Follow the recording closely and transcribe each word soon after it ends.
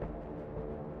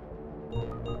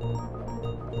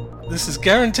This is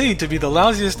guaranteed to be the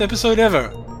lousiest episode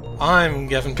ever. I'm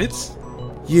Gavin Pitts.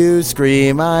 You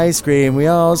scream, I scream, we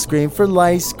all scream for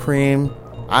lice cream.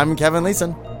 I'm Kevin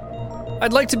Leeson.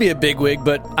 I'd like to be a bigwig,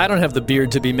 but I don't have the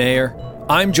beard to be mayor.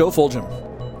 I'm Joe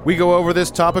Fulgham. We go over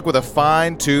this topic with a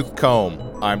fine-tooth comb.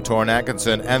 I'm Torrin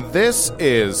Atkinson, and this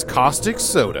is Caustic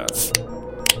Soda.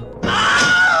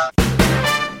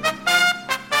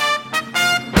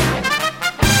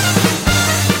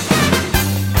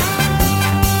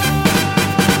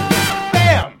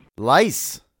 Bam!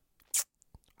 Lice.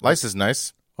 Lice is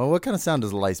nice. Well, what kind of sound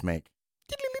does a lice make?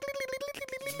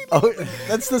 Oh,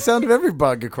 that's the sound of every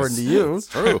bug, according to you. It's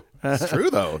true. It's true,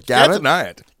 though. Gavin? Can't deny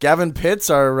it. Gavin Pitts,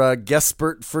 our guest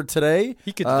spurt for today.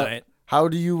 He could deny it. How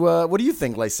do you? What do you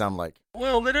think lice sound like?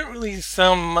 Well, they don't really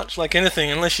sound much like anything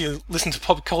unless you listen to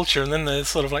pop culture, and then they're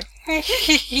sort of like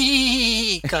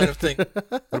kind of thing.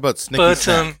 What about snicky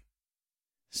snack?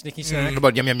 Sneaky snack. What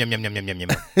about yum yum yum yum yum yum yum?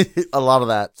 A lot of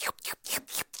that.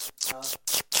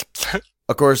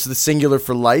 Of course, the singular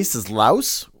for lice is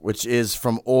louse, which is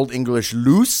from Old English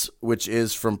loose, which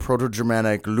is from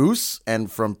Proto-Germanic loose, and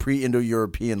from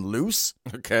Pre-Indo-European loose.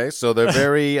 Okay, so they're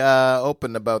very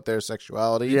open about their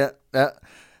sexuality. Yeah.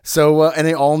 So, and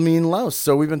they all mean louse.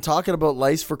 So we've been talking about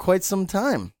lice for quite some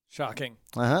time. Shocking.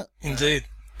 Uh-huh. Indeed.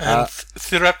 And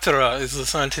Theraptera is the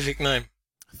scientific name.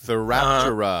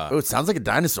 Theraptera. Oh, it sounds like a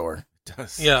dinosaur. It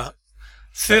does. Yeah.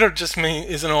 Ther just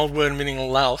is an old word meaning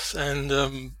louse, and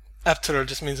aptera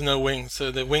just means no wings,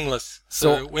 so they're wingless.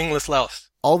 So wingless louse.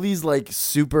 All these like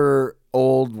super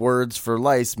old words for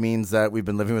lice means that we've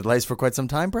been living with lice for quite some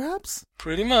time, perhaps?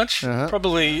 Pretty much. Uh-huh.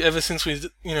 Probably ever since we,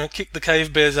 kicked the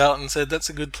cave bears out and said that's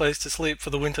a good place to sleep for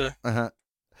the winter. Uh-huh.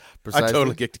 I Precisely.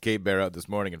 totally kicked a cave bear out this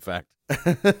morning, in fact.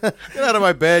 Get out of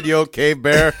my bed, you old cave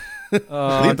bear.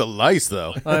 Leave the lice,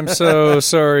 though. I'm so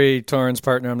sorry, Torrin's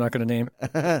partner. I'm not going to name.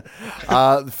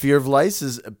 The fear of lice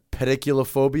is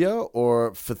pediculophobia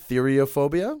or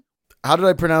phthiriophobia. How did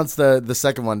I pronounce the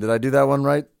second one? Did I do that one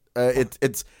right?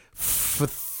 It's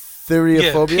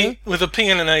phthiriophobia? Yeah, with a P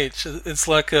and an H. It's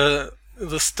like the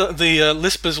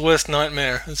Lisper's worst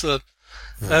nightmare. It's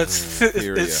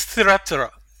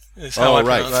Theraptera. Is how I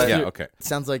pronounce it. Yeah, okay. It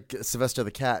sounds like Sylvester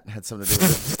the cat had something to do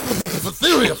with it.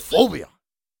 Phthiriophobia.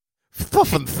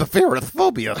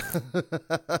 Phobia.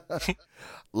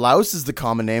 Louse is the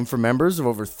common name for members of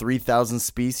over 3,000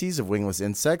 species of wingless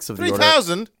insects of the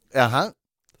 3,000?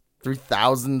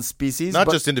 3,000 species.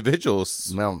 Not just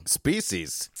individuals. No.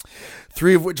 Species.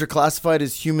 3 of which are classified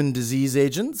as human disease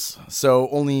agents. So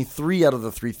only 3 out of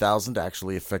the 3,000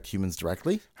 actually affect humans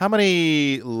directly. How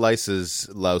many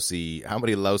lousy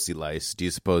lice do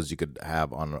you suppose you could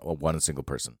have on one single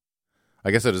person? I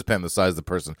guess it depends on the size of the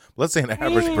person. Let's say an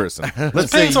average person.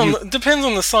 Depends on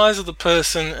the size of the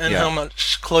person and how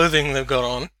much clothing they've got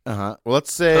on. Uh-huh. Well,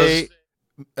 let's say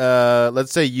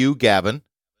you, Gavin,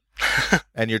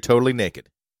 and you're totally naked.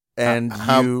 And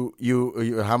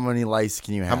you how many lice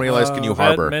can you have? How many lice can you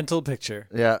harbor? That mental picture.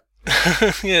 Yeah.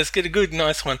 Yes, get a good,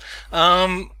 nice one.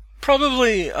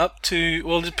 Probably up to,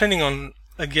 well, depending on,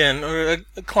 again,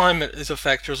 climate is a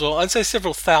factor as well. I'd say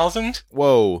several thousand.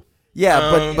 Whoa.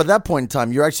 Yeah, but at that point in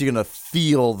time, you're actually going to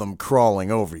feel them crawling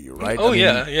over you, right? Oh,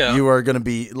 yeah. You are going to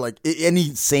be, like,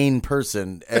 any sane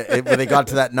person, when they got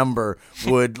to that number,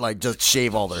 would, like, just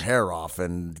shave all their hair off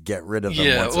and get rid of them.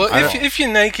 Yeah, well, if you're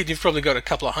naked, you've probably got a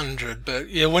couple of hundred, but,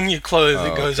 yeah, when you're clothed,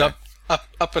 it goes up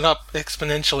and up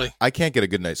exponentially. I can't get a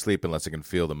good night's sleep unless I can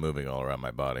feel them moving all around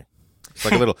my body. It's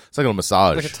like a little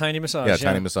massage. Like a tiny massage. Yeah,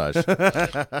 tiny massage.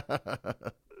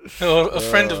 A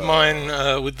friend of mine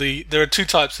there are 2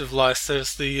 types of lice.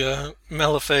 There's the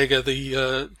Malophaga,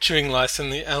 the chewing lice,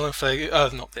 and the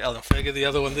Alophaga. Not the Alophaga, the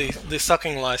other one, the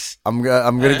sucking lice. I'm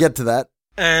gonna get to that.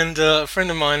 And a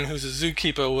friend of mine who's a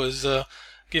zookeeper was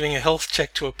giving a health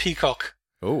check to a peacock.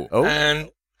 Oh.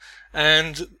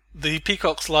 And the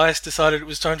peacock's lice decided it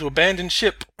was time to abandon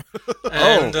ship.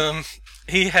 And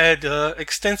he had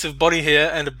extensive body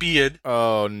hair and a beard.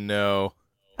 Oh no.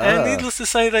 And needless to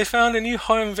say, they found a new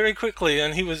home very quickly,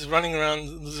 and he was running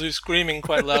around the zoo screaming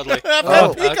quite loudly.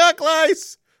 Peacock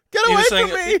lice! Get away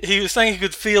from me! He was saying he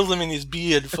could feel them in his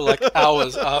beard for like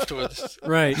hours afterwards.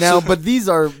 Right. Now, but these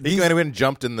are... He went and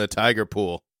jumped in the tiger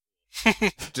pool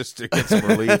just to get some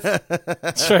relief.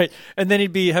 That's right. And then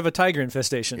he'd have a tiger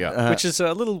infestation, which is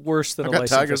a little worse than I've a got lice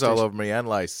tigers infestation. all over me and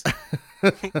lice.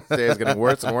 It's getting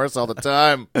worse and worse all the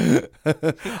time.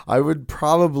 I would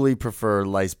probably prefer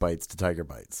lice bites to tiger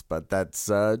bites, but that's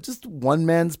just one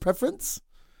man's preference,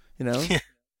 you know?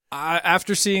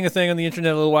 After seeing a thing on the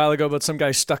internet a little while ago about some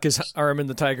guy stuck his arm in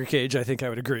the tiger cage, I think I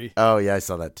would agree. Oh, yeah, I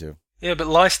saw that too. Yeah, but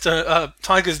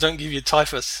tigers don't give you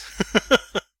typhus.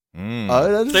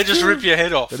 That is They just true. rip your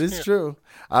head off. That is true.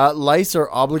 Lice are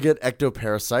obligate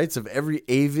ectoparasites of every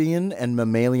avian and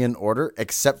mammalian order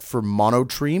except for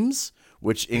monotremes,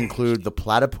 which include the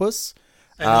platypus,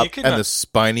 And, you can, And the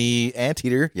spiny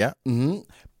anteater. Yeah.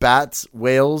 bats,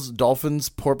 whales, dolphins,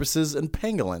 porpoises, and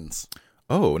pangolins.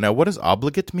 Oh, now what does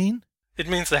obligate mean? it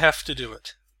means they have to do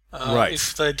it. Right.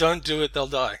 If they don't do it, they'll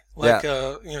die. Like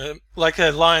like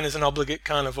a lion is an obligate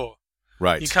carnivore.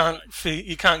 Right. You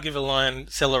can't give a lion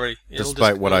celery.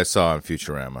 Despite what I saw in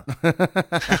Futurama.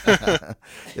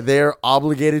 They're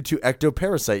obligated to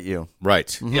ectoparasite you.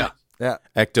 Right. Yeah. Yeah.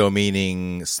 Ecto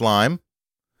meaning slime.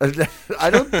 I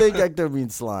don't think ecto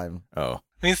means slime. Oh.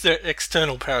 It means they're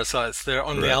external parasites. They're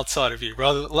on the outside of you.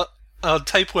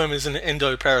 Tapeworm is an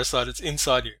endoparasite. It's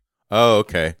inside you. Oh,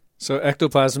 okay. So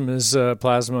ectoplasm is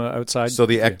plasma outside. So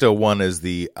the ecto one is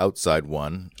the outside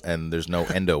one, and there's no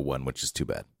endo one, which is too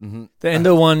bad. The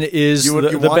endo one is You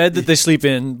the want- bed that they sleep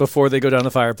in before they go down the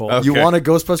fire pole. Okay. You want a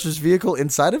Ghostbusters vehicle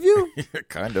inside of you?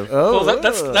 Kind of. Oh, Well,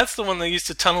 that's the one they used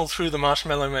to tunnel through the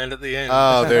Marshmallow Man at the end.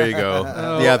 Oh, there you go.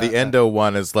 Yeah, the endo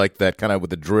one is like that kind of with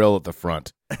the drill at the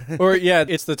front. Or, yeah,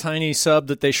 it's the tiny sub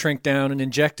that they shrink down and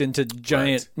inject into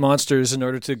giant monsters in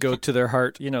order to go to their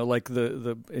heart, like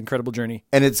the Incredible Journey.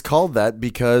 and it's called that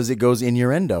because it goes in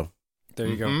your endo. There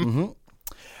you go.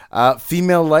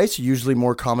 Female lice are usually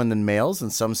more common than males,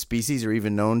 and some species are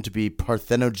even known to be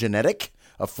parthenogenetic,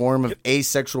 a form of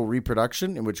asexual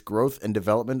reproduction in which growth and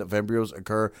development of embryos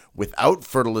occur without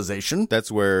fertilization. That's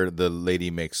where the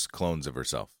lady makes clones of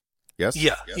herself. Yes?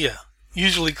 Yeah.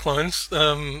 Usually clones.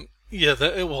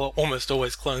 Almost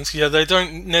always clones. Yeah, they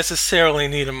don't necessarily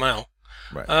need a male.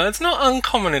 Right. It's not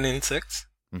uncommon in insects.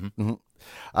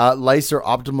 Lice are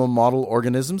optimal model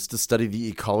organisms to study the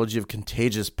ecology of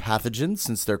contagious pathogens,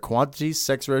 since their quantities,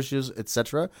 sex ratios,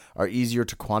 etc., are easier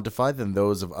to quantify than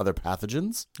those of other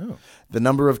pathogens. Oh. The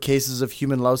number of cases of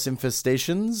human louse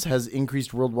infestations has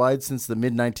increased worldwide since the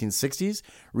mid-1960s,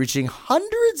 reaching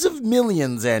hundreds of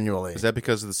millions annually. Is that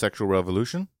because of the sexual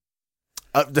revolution?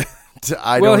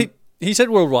 He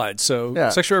said worldwide, so Yeah.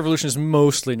 sexual revolution is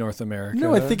mostly North America.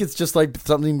 No, I think it's just like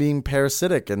something being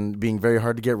parasitic and being very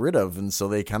hard to get rid of, and so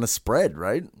they kind of spread,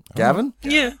 right? Gavin?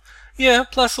 Yeah.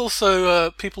 Plus also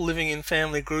people living in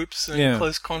family groups and Yeah.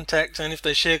 close contact, and if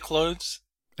they share clothes.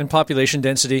 And population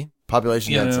density.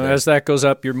 Population density. As that goes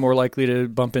up, you're more likely to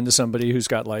bump into somebody who's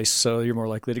got lice, so you're more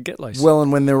likely to get lice. Well,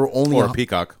 and when there were only Or a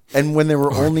peacock.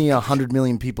 only 100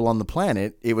 million people on the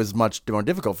planet, it was much more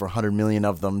difficult for 100 million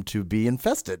of them to be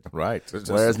infested. Right.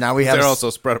 Whereas now we have They're also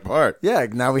spread apart. Yeah,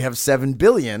 now we have 7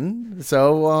 billion,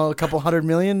 so a couple 100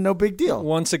 million, no big deal.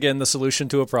 Once again, the solution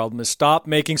to a problem is stop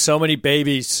making so many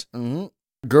babies.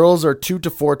 Girls are 2 to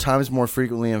 4 times more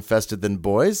frequently infested than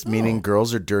boys, meaning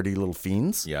girls are dirty little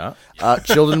fiends. Yeah.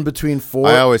 Children between 4...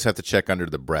 I always have to check under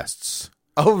the breasts.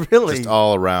 Oh, really? Just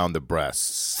all around the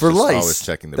breasts. For Just lice. Always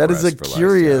checking the That breasts is a for lice,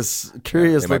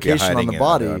 curious They might be location on hiding the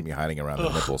body. They might be hiding around the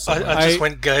nipples somewhere. I just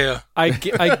went gayer. I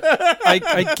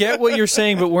get what you're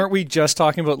saying, but weren't we just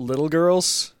talking about little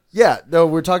girls? Yeah, no,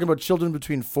 we're talking about children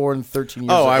between 4 and 13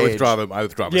 years Oh, of I age. withdraw them. I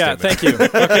withdraw my Yeah, statement. thank you.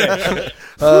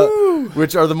 Okay.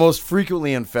 Which are the most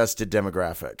frequently infested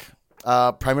demographic.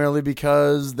 Primarily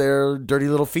because they're dirty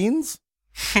little fiends?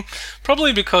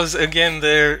 Probably because, again,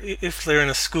 if they're in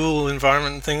a school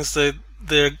environment and things,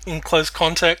 they're in close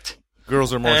contact.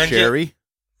 Girls are more And sherry.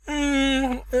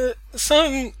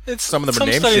 Some Some of them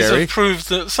are named studies Sherry. have proved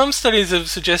that some studies have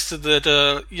suggested that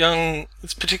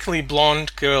it's particularly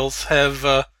blonde girls have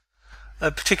a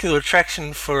particular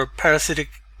attraction for parasitic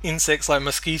insects like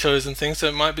mosquitoes and things. So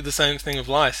it might be the same thing of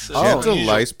lice. It's Gentle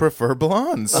unusual. lice prefer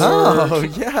blondes. Oh,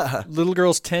 yeah. Little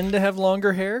girls tend to have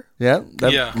longer hair. Yeah,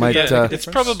 that might it's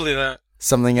probably that.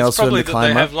 something It's else in probably the that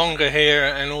climate. they have longer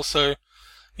hair, and also,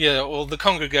 the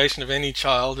congregation of any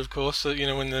child, of course. So,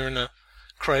 when they're in a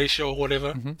creche or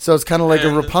whatever. So it's kind of like a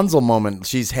And- Rapunzel moment.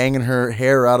 She's hanging her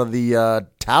hair out of the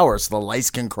tower so the lice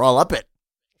can crawl up it.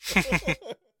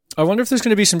 I wonder if there's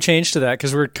going to be some change to that,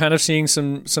 because we're kind of seeing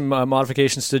some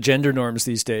modifications to gender norms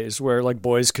these days, where like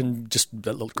boys can just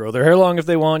grow their hair long if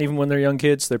they want, even when they're young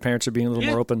kids. Their parents are being a little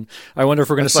more open. I wonder if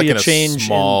we're going to That's see like a in change. a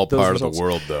small in those part results. of the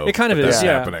world, though. It kind of that is, that's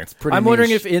yeah. happening. Pretty I'm wondering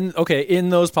niche. if in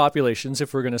those populations,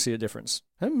 if we're going to see a difference.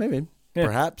 Maybe. Yeah.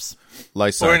 Perhaps.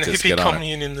 Lice Or in a scientists hippie get on it.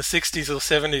 commune in the 60s or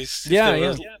 70s. if Yeah, there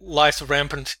were yeah. Lice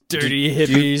rampant. Dirty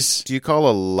hippies. Do you call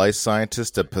a lice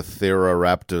scientist a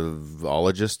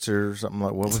patheroraptologist or something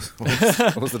like? What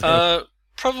was the name?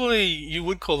 Probably you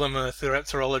would call them a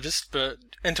theraptorologist, but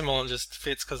entomologist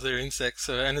fits because they're insects,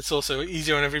 and it's also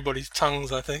easier on everybody's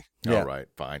tongues, I think. Yeah. All right,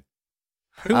 fine.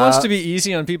 Who wants to be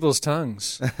easy on people's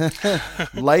tongues?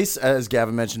 Lice, as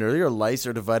Gavin mentioned earlier, lice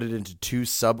are divided into two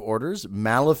suborders: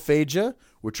 Malophagia,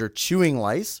 which are chewing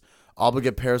lice.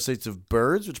 Obligate parasites of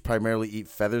birds, which primarily eat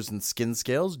feathers and skin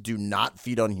scales, do not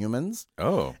feed on humans.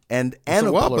 Oh. And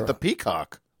So what Anoplura. about the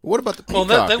peacock? What about the Well,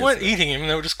 peacock? they weren't eating him;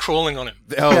 they were just crawling on him.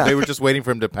 They were just waiting for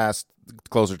him to pass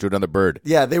closer to another bird.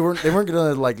 Yeah, they weren't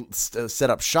going to set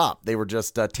up shop. They were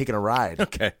just taking a ride.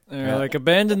 Okay. They're like,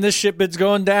 abandon this ship, it's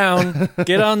going down.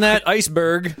 Get on that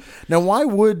iceberg. Now, why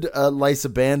would lice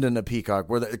abandon a peacock?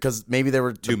 Because maybe there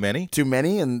were Too many? Too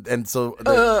many, and so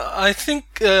I think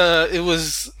it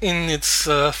was in its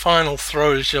final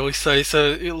throes, shall we say.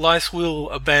 So lice will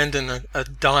abandon a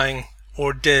dying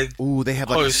or dead. Ooh, they have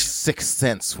like a host. sixth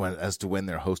sense as to when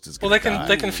their host is Well, going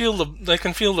they can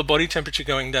feel the body temperature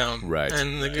going down, Right.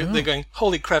 And they're going,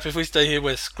 holy crap! If we stay here,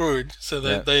 we're screwed. So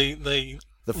they the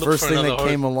look first for thing another that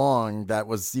came host. along that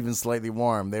was even slightly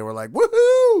warm, they were like,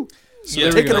 woohoo! So Yeah,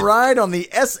 they're there we taking a go. ride on the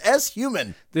SS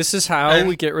Human. This is how And-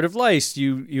 we get rid of lice.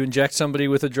 You inject somebody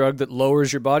with a drug that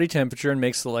lowers your body temperature and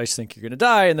makes the lice think you're going to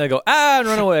die, and they go, and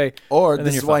run away. Or And then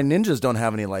this you're is why fine. ninjas don't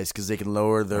have any lice, because they can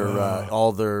lower their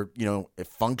all their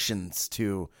functions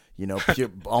to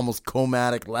almost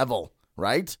comatic level,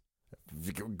 right?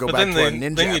 If you go But back then, to our they,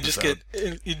 ninja then episode.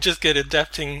 you just get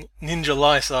adapting ninja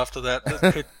lice after that. That's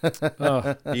pretty-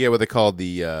 Oh, You get what they call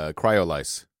the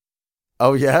cryolice.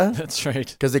 Oh yeah, that's right.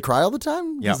 because they cry all the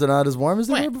time. Yeah. Because they're not as warm as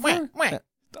they were before.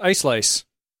 Ice lice.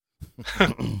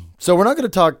 So we're not going to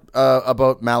talk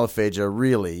about Malophagia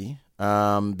really,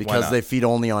 Why because not? they feed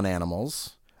only on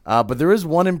animals. But there is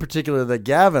one in particular that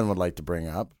Gavin would like to bring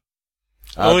up.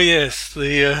 oh yes,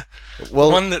 the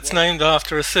Well, one that's named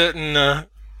after a certain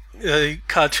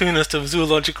cartoonist of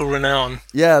zoological renown.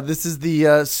 yeah, this is the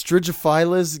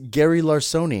Strigophilus Gary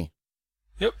Larsoni.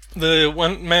 Yep, the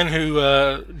one man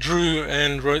who drew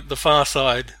and wrote The Far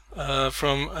Side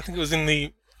from, I think it was in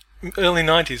the early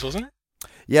 90s, wasn't it?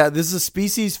 Yeah, this is a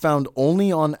species found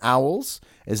only on owls.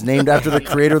 It's named after the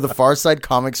creator of the Far Side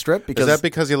comic strip. Is that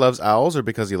because he loves owls or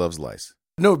because he loves lice?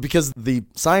 No, because the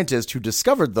scientist who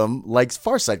discovered them likes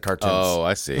Far Side cartoons. Oh,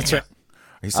 I see.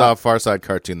 He saw a Far Side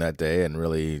cartoon that day and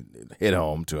really hit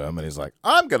home to him, and he's like,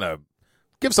 I'm going to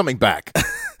give something back.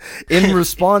 In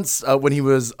response, when he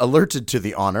was alerted to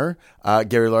the honor,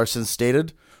 Gary Larson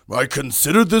stated, "I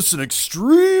considered this an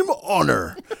extreme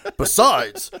honor.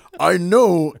 Besides, I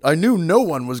knew no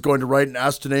one was going to write and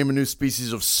ask to name a new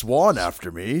species of swan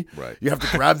after me. Right. You have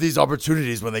to grab these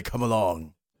opportunities when they come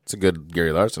along." It's a good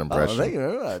Gary Larson Oh, impression. thank you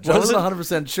very much. What I is wasn't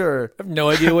it? 100% sure. I have no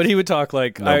idea what he would talk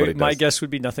like. Nobody My does. guess would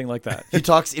be nothing like that. He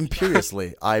talks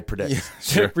imperiously, I predict.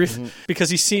 Sure. Because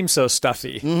he seems so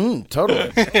stuffy.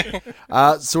 Totally.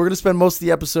 So we're going to spend most of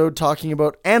the episode talking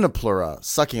about Anoplura,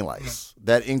 sucking lice,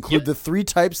 that include the three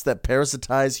types that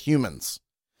parasitize humans.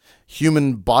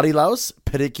 Human body louse,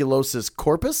 Pediculosis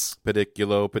corpus,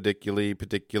 Pediculo, pediculi.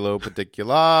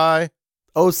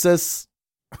 Osis.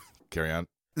 Carry on.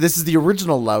 This is the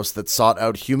original louse that sought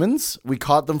out humans. We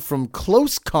caught them from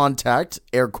close contact,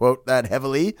 air quote that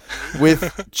heavily,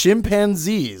 with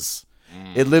chimpanzees.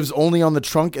 It lives only on the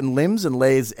trunk and limbs and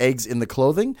lays eggs in the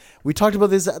clothing. We talked about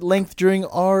this at length during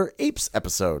our apes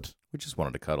episode. We just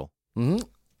wanted to cuddle.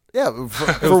 Yeah,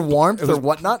 for warmth or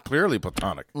whatnot. Clearly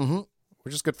platonic. Mm-hmm.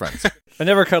 We're just good friends. I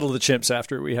never cuddle the chimps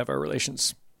after we have our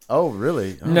relations. Oh,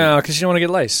 really? Oh, No, because you don't want to get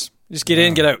lice. Just get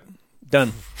in, get out.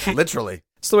 Done. literally.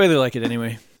 It's the way they like it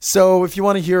anyway. So if you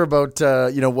want to hear about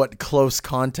what close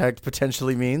contact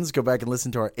potentially means, go back and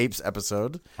listen to our apes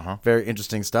episode. Very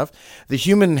interesting stuff. The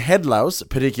human head louse,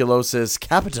 Pediculosis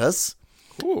capitis,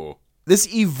 Ooh.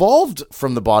 this evolved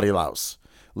from the body louse.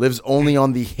 Lives only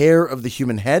on the hair of the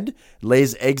human head,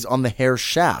 lays eggs on the hair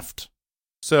shaft.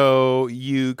 So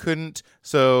you couldn't.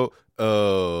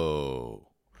 Oh.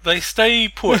 They stay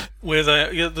put where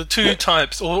the two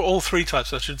types, or all three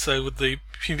types, I should say, with the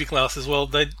pubic louse as well.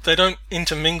 They don't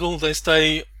intermingle. They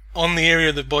stay on the area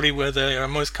of the body where they are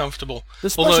most comfortable.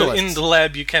 They're Although specialists. in the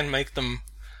lab you can make them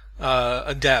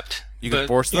adapt. You can But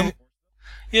force them?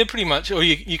 yeah, pretty much. Or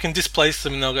you can displace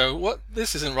them and they'll go, "What?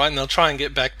 This isn't right," and they'll try and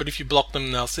get back. But if you block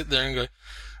them, they'll sit there and go,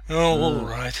 "Oh, all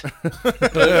right."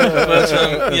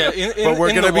 but yeah, But we're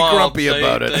in gonna the be wild, grumpy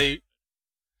about it.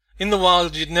 In the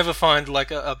wild, you'd never find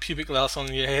like a pubic louse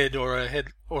on your head or a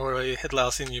head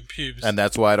louse in your pubes. And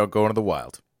that's why I don't go into the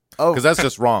wild. Oh, Because that's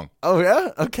just wrong. oh yeah,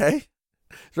 okay.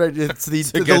 Right, it's the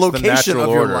against the the location natural Oh, of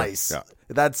your order. lice. Yeah.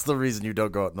 That's the reason you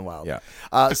don't go out in the wild.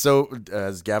 Yeah. So,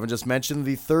 as Gavin just mentioned,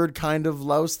 the third kind of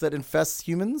louse that infests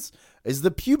humans is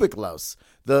the pubic louse,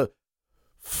 the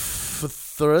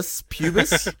Phthirus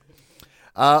pubis.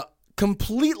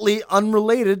 completely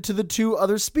unrelated to the two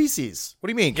other species. What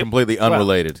do you mean completely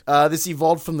unrelated? This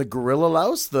evolved from the gorilla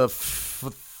louse, the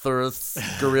Phthyrus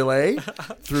gorillae,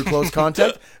 through close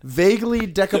contact. Vaguely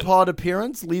decapod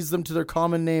appearance leads them to their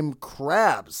common name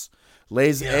crabs.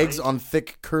 Lays eggs on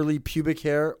thick, curly pubic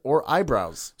hair or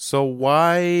eyebrows. So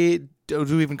why do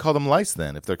we even call them lice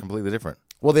then if they're completely different?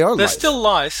 Well, they are They're lice. still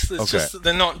lice. It's Okay. just that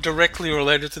they're not directly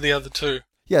related to the other two.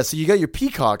 Yeah, so you got your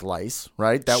peacock lice,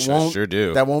 right? That Sure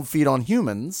do. That won't feed on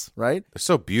humans, right? They're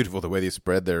so beautiful the way they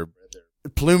spread their...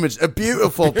 Plumage, a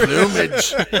beautiful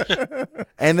plumage.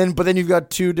 But then you've got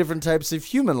two different types of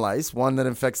human lice. One that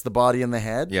infects the body and the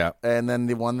head. Yeah. And then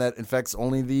the one that infects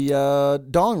only the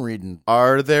dong region.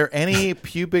 Are there any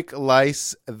pubic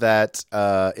lice that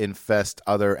infest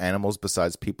other animals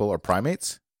besides people or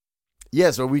primates?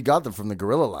 Yeah, so we got them from the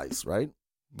gorilla lice, right?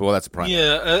 Well, that's a primate.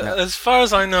 Yeah, as far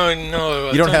as I know,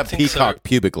 no. You don't I have think peacock So.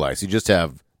 pubic lice. You just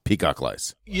have peacock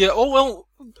lice. Yeah. Oh well.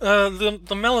 The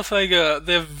Malaphaga,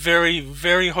 they're very,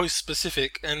 very host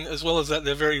specific, and as well as that,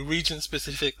 they're very region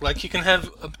specific. Like you can have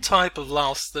a type of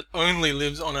louse that only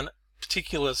lives on a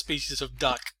particular species of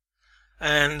duck,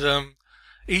 and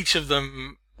each of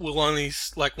them will only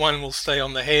one will stay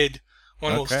on the head,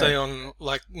 one will Okay. stay on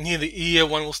near the ear,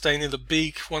 one will stay near the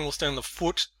beak, one will stay on the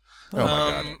foot. Oh, my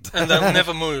God. And they'll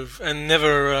never move and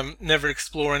never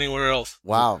explore anywhere else.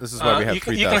 Wow. This is why we have you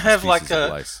 3,000 can have species of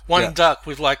lice. one duck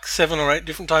with 7 or 8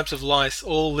 different types of lice,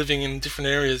 all living in different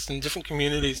areas in different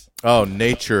communities. Oh,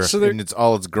 nature So they're- in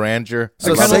all its grandeur.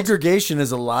 So kinda- segregation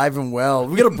is alive and well.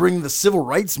 We got to bring the civil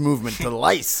rights movement to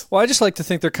lice. Well, I just like to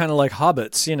think they're kind of like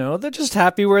hobbits, you know? They're just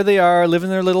happy where they are, live in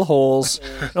their little holes,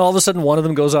 and all of a sudden one of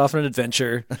them goes off on an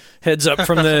adventure, heads up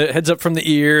from the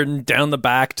ear and down the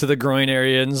back to the groin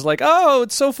area, and is like, "Oh,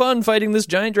 it's so fun fighting this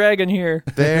giant dragon here."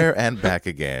 There and back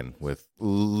again with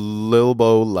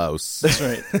Lilbo Louse. That's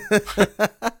right.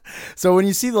 So when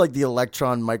you see the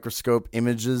electron microscope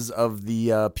images of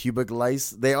the pubic lice,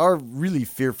 they are really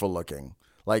fearful looking.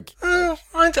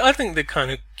 I think they're kind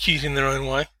of cute in their own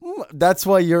way. That's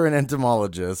why you're an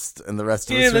entomologist and the rest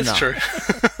of Yeah, us are that's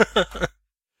not. true.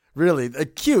 Really,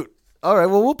 cute. All right,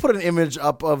 well, we'll put an image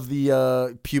up of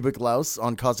the pubic louse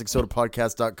on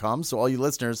causticsodapodcast.com, so all you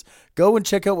listeners, go and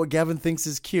check out what Gavin thinks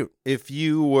is cute. If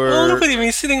you Oh, were... look at him.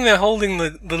 He's sitting there holding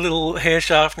the little hair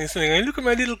shaft, and he's sitting there, look at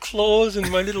my little claws and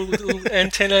my little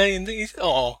antennae. And he's,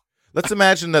 Let's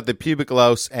imagine that the pubic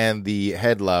louse and the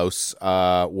head louse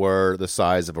were the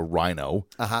size of a rhino.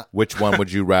 Uh-huh. Which one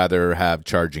would you rather have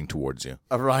charging towards you?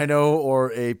 A rhino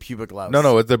or a pubic louse?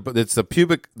 No, it's the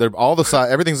pubic. They're all the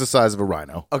size. Everything's the size of a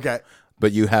rhino. Okay.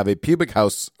 But you have a pubic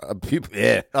house.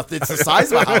 It's the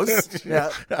size of a house.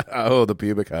 Yeah. Oh, the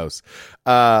pubic house.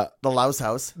 The louse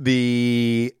house.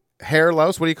 The hair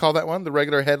louse. What do you call that one? The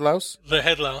regular head louse. the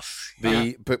head louse.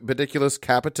 The Pediculus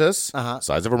capitis, Uh-huh.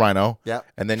 size of a rhino. Yeah.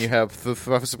 And then you have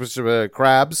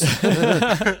crabs.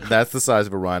 That's the size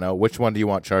of a rhino. Which one do you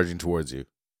want charging towards you?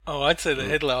 Oh, I'd say the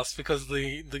head louse because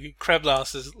the crab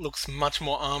louse looks much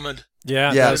more armored.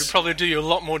 Yeah. Yeah. So Yes. it'd probably do you a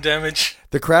lot more damage.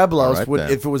 The crab louse right, would, then.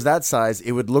 if it was that size,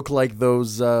 it would look like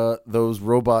those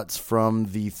robots from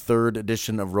the 3rd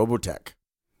edition of Robotech.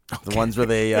 The ones where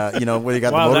they, where you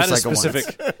got Wow, the that is motorcycle ones.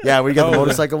 specific. Yeah, where you got the Oh.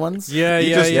 motorcycle ones. Yeah, You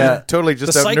yeah, just- yeah. Totally The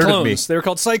just out nerded me. cyclones. They were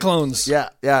called cyclones. Yeah,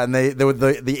 and they were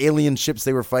the alien ships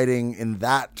they were fighting in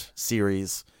that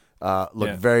series looked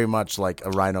Yeah. very much like a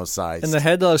rhino size. And the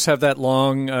headlouse have that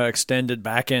long, extended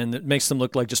back end that makes them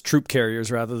look like just troop carriers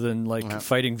rather than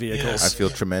fighting vehicles. I feel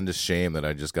tremendous shame that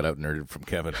I just got out nerded from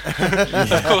Kevin.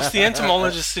 Of course, the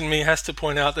entomologist in me has to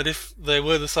point out that if they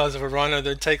were the size of a rhino,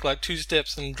 they'd take 2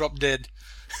 steps and drop dead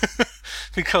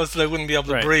because they wouldn't be able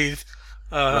to Right. breathe.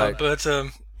 Right. But Oh,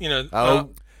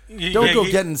 don't don't go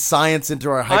getting science into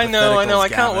our hypotheticals. I know. I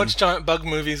can't Gavin. watch giant bug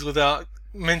movies without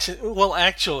mention. Well,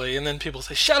 actually, and then people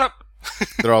say, "Shut up."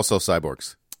 They're also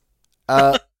cyborgs.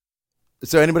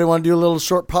 So anybody want to do a little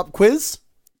short pop quiz?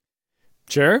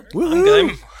 Sure. I'm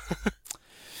game.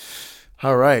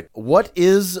 All right. What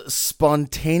is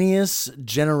spontaneous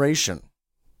generation?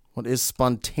 What is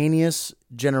spontaneous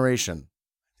generation?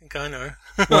 I think I know.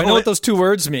 Well, I know what those 2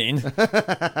 words mean.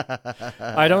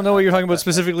 I don't know what you're talking about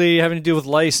specifically having to do with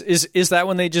lice. Is that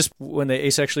when they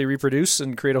asexually reproduce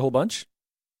and create a whole bunch?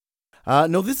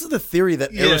 No, this is the theory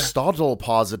that Yeah. Aristotle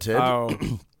posited. Oh.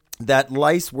 That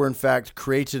lice were in fact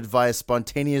created via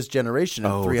spontaneous generation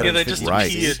in Oh, 350 Yeah, they just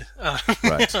Right. appeared.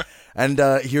 Right. And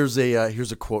here's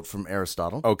a quote from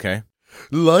Aristotle. Okay.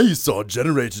 Lice are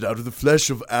generated out of the flesh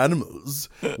of animals.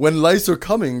 When lice are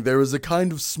coming, there is a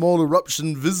kind of small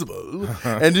eruption visible,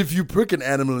 and if you prick an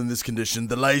animal in this condition,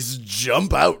 the lice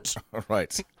jump out. All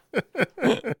right.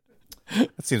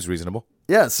 That seems reasonable.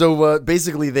 Yeah, so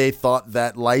basically they thought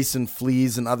that lice and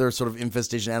fleas and other sort of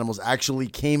infestation animals actually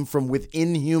came from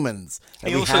within humans.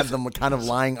 And we had them kind of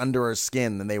lying under our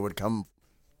skin and they would come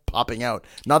popping out.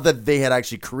 Not that they had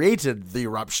actually created the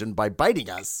eruption by biting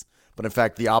us, but in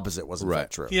fact the opposite was in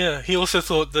fact true. Yeah, he also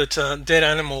thought that dead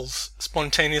animals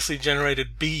spontaneously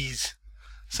generated bees.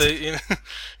 So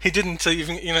he didn't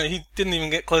even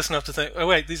get close enough to think, oh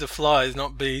wait, these are flies,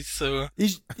 not bees. So He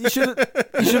should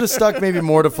have stuck maybe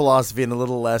more to philosophy and a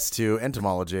little less to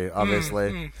entomology,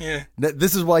 obviously. yeah.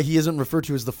 This is why he isn't referred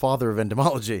to as the father of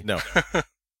entomology. No.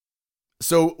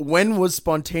 So when was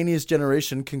spontaneous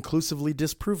generation conclusively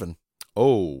disproven?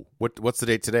 Oh, what's the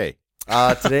date today?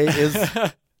 Today is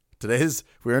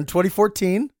we're in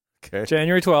 2014. Okay.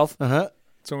 January 12th. Uh-huh.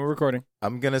 That's when we're recording.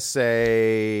 I'm going to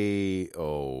say,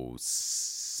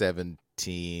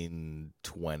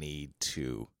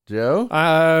 1722. Joe?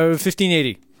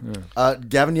 1580.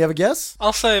 Gavin, you have a guess?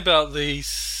 I'll say about the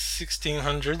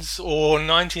 1600s or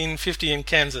 1950 in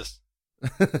Kansas.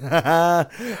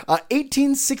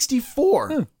 1864.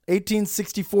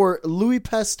 1864, Louis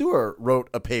Pasteur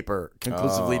wrote a paper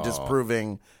conclusively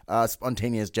disproving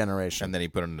spontaneous generation. And then he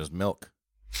put it in his milk.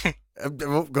 Yeah.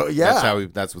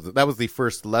 That was the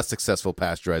first less successful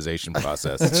pasteurization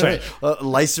process. That's right.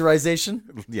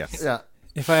 Lycerization? Yes. Yeah.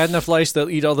 If I had enough lice, they'll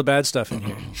eat all the bad stuff in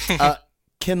here.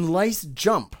 Can lice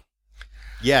jump?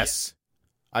 Yes.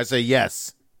 I say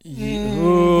yes.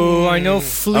 Ooh, I know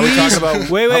fleas. Are we talking about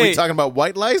wait? Are we talking about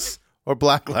white lice or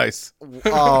black lice?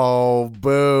 Oh,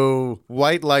 boo.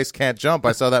 White lice can't jump.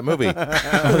 I saw that movie.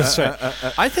 That's right.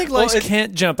 I think lice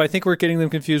can't jump. I think we're getting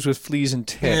them confused with fleas and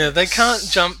ticks. Yeah, they can't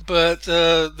jump, but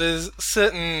there's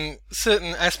certain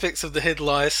aspects of the head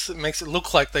lice that makes it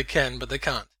look like they can, but they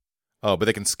can't. Oh, but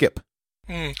they can skip.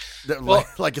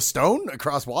 Like a stone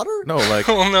across water? No, like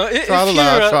Well, no,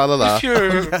 tra-la-la,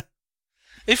 tra-la-la.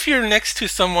 If you're next to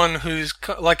someone who's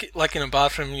like in a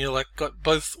bathroom, you're like got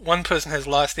both one person has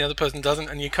lice, the other person doesn't,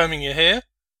 and you're combing your hair.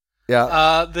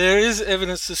 Yeah. There is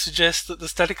evidence to suggest that the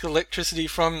static electricity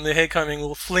from the hair combing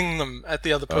will fling them at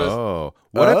the other person. Oh,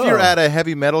 what if you're at a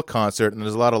heavy metal concert and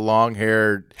there's a lot of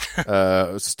long-haired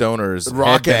stoners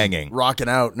headbanging? Rocking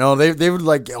out. No, they would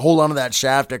like hold onto that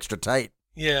shaft extra tight.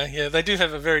 Yeah, they do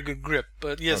have a very good grip,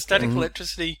 but yeah, static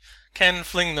electricity can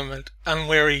fling them at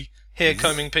unwary hair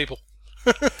combing people.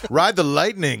 Ride the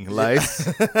lightning,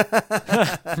 lice.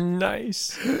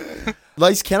 Nice.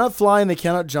 Lice cannot fly and they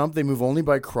cannot jump. They move only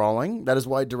by crawling. That is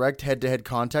why direct head-to-head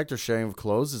contact or sharing of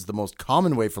clothes is the most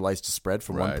common way for lice to spread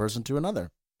from one person to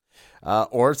another.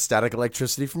 Or static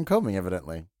electricity from combing,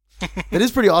 evidently. It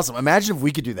is pretty awesome. Imagine if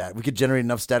we could do that. We could generate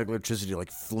enough static electricity to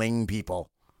like fling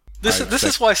people. This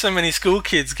is why so many school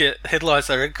kids get head lice,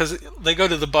 I reckon, because they go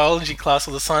to the biology class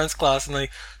or the science class and they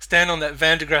stand on that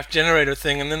Van de Graaff generator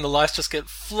thing, and then the lice just get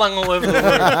flung all over the room.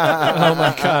 Oh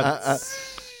my god.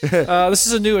 This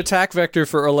is a new attack vector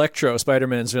for Electro,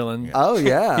 Spider-Man's villain. Oh,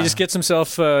 yeah. He just gets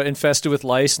himself infested with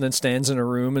lice and then stands in a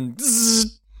room and...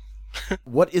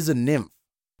 What is a nymph?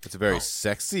 It's very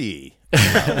sexy.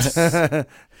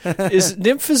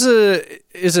 Nymph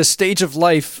is a stage of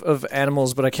life of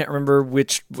animals, but I can't remember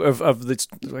which I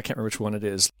can't remember which one it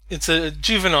is. It's a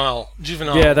juvenile.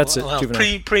 Yeah, that's it.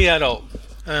 Juvenile. Pre-adult,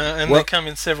 and they come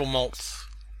in several molts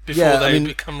before they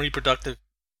become reproductive.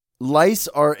 Lice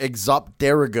are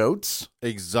exopterygotes.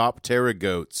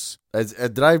 Exopterygotes.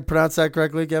 Did I pronounce that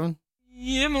correctly, Kevin?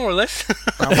 Yeah, more or less.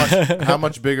 How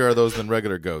much bigger are those than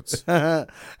regular goats? They're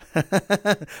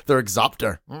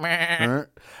exopter.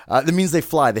 That means they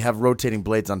fly. They have rotating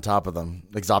blades on top of them.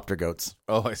 Exopter goats.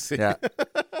 Oh, I see. Yeah.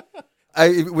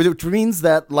 Which means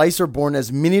that lice are born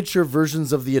as miniature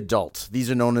versions of the adult.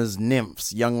 These are known as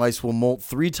nymphs. Young lice will molt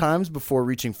 3 times before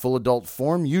reaching full adult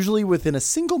form, usually within a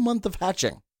single month of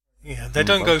hatching. Yeah, they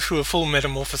don't go through a full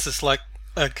metamorphosis like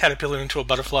a caterpillar into a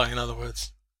butterfly, in other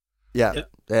words. Yeah,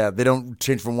 they don't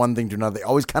change from one thing to another. They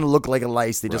always kind of look like a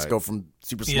lice. They just go from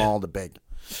super small to big.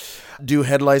 Do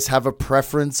head lice have a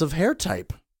preference of hair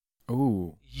type?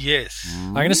 Ooh. Yes.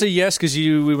 I'm going to say yes because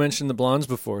we mentioned the blondes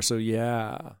before, so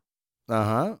yeah.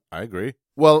 Uh-huh. I agree.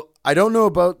 Well, I don't know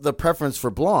about the preference for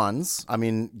blondes. I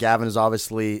mean, Gavin has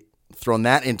obviously thrown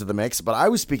that into the mix, but I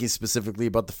was speaking specifically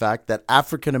about the fact that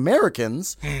African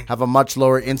Americans have a much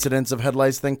lower incidence of head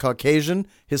lice than Caucasian,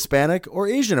 Hispanic, or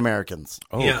Asian Americans.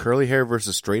 Oh, curly hair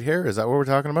versus straight hair? Is that what we're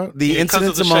talking about? The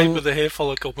incidence because of the shape of the hair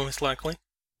follicle, most likely.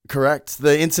 Correct.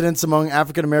 The incidence among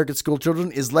African American school children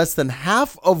is less than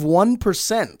half of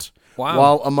 1%. Wow.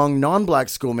 While among non-black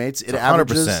schoolmates, it 100%.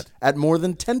 averages at more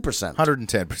than 10%.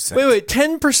 110%. Wait,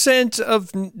 10%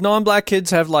 of non-black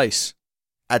kids have lice?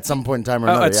 At some point in time or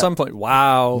another. At some point.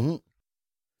 Wow. Mm-hmm.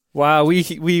 Wow, we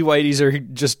whiteys are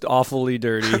just awfully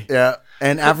dirty. Yeah.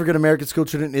 And African American school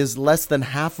children is less than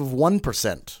half of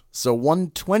 1%. So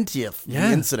 1/20th the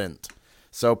incident.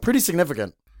 So pretty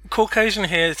significant. Caucasian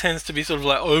hair tends to be sort of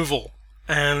like oval,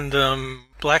 and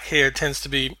black hair tends to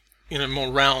be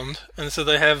more round, and so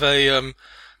they have the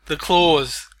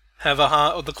claws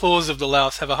of the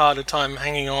louse have a harder time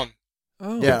hanging on.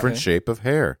 Oh, Yeah. Different shape of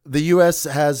hair. The U.S.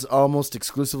 has almost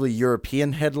exclusively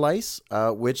European head lice,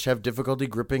 which have difficulty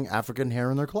gripping African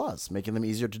hair in their claws, making them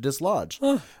easier to dislodge.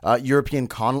 European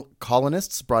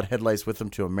colonists brought head lice with them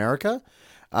to America.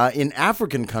 In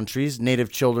African countries,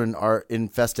 native children are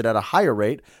infested at a higher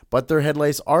rate, but their head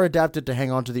lice are adapted to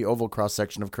hang on to the oval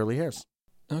cross-section of curly hairs.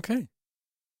 Okay.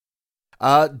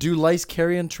 Do lice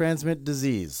carry and transmit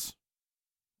disease?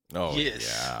 Oh, Yes.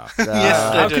 yeah.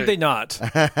 Yes, How they could do. they not?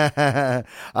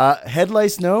 Head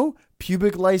lice, no.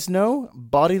 Pubic lice, no.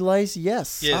 Body lice,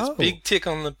 yes. Yes, Oh. big tick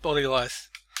on the body lice.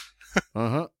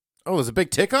 Uh-huh. Oh, there's a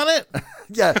big tick on it?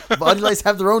 Yeah, body lice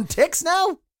have their own ticks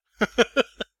now?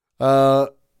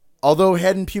 Although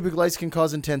head and pubic lice can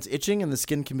cause intense itching and the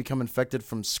skin can become infected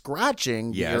from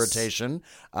scratching the Yes. irritation,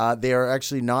 they are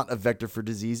actually not a vector for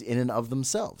disease in and of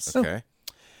themselves. Okay.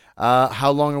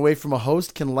 How long away from a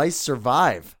host can lice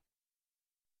survive?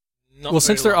 Not Well,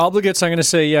 since very they're long. obligates, I'm going to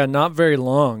say, not very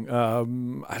long.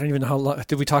 I don't even know how long.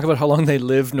 Did we talk about how long they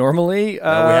live normally?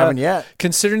 No, we haven't yet.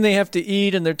 Considering they have to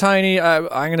eat and they're tiny, I'm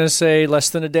going to say less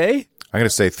than a day. I'm going to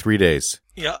say 3 days.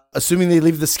 Yeah, Assuming they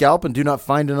leave the scalp and do not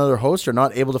find another host or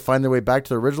not able to find their way back to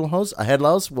the original host, a head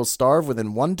louse will starve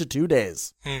within 1 to 2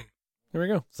 days. There we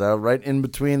go. So right in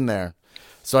between there.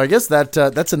 So I guess that's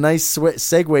a nice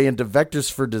segue into vectors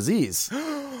for disease.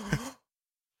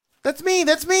 That's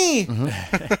me.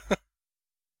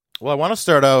 Well, I want to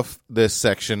start off this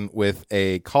section with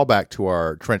a callback to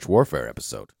our trench warfare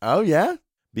episode. Oh, yeah?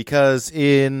 Because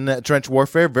in trench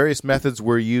warfare, various methods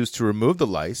were used to remove the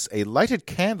lice. A lighted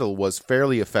candle was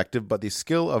fairly effective, but the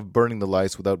skill of burning the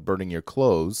lice without burning your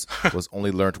clothes was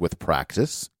only learnt with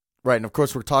practice. Right, and of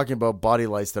course we're talking about body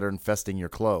lice that are infesting your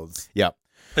clothes. Yeah.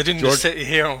 they didn't George- just set your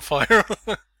hair on fire.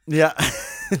 Yeah.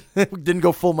 Didn't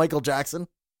go full Michael Jackson.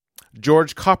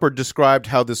 George Coppard described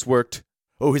how this worked.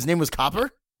 Oh, his name was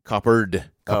Copper? Coppard.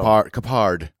 Oh.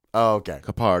 Coppard. Oh, okay.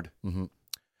 Coppard. Mhm.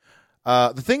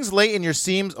 The things lay in your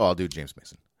seams. Oh, I'll do James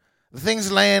Mason. The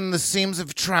things lay in the seams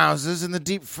of trousers and the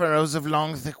deep furrows of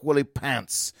long, thick, woolly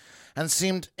pants, and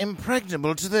seemed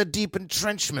impregnable to their deep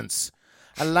entrenchments.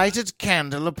 A lighted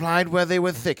candle applied where they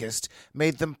were thickest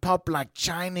made them pop like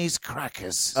Chinese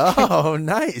crackers. Oh,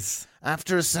 nice.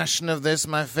 After a session of this,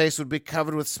 my face would be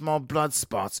covered with small blood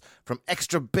spots from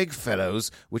extra big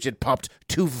fellows, which had popped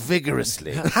too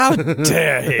vigorously. How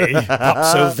dare he pop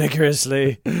so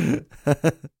vigorously?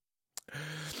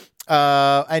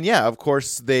 And yeah, of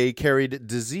course, they carried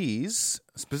disease,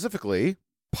 specifically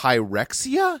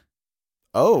pyrexia.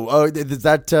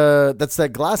 That's that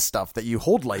glass stuff that you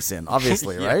hold lice in,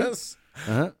 obviously, right? Yes.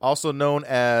 Uh-huh. Also known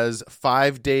as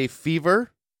 5-day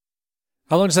fever.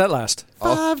 How long does that last?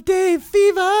 5-day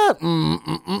fever.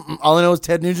 All I know is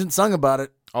Ted Nugent sung about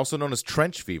it. Also known as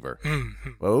trench fever.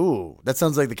 Oh, that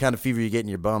sounds like the kind of fever you get in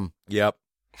your bum. Yep.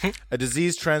 A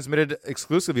disease transmitted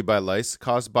exclusively by lice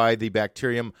caused by the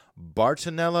bacterium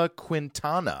Bartonella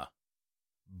quintana.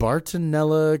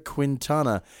 Bartonella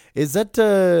quintana. Is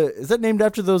that named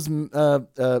after those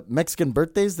Mexican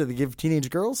birthdays that they give teenage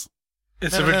girls?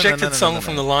 It's No, a no, no, rejected no, no, song no,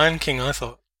 from no. The Lion King, I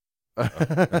thought.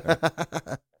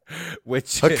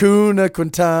 Which Hakuna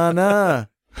Quintana.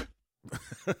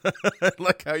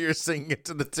 like how you're singing it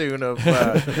to the tune of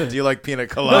Do You Like Pina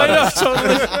Coladas?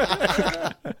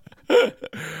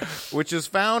 Which is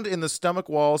found in the stomach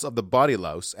walls of the body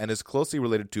louse and is closely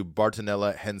related to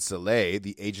Bartonella henselae,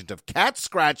 the agent of cat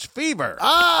scratch fever.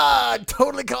 I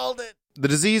totally called it. The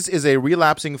disease is a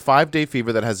relapsing 5-day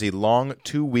fever that has a long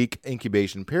 2-week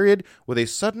incubation period with a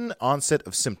sudden onset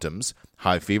of symptoms: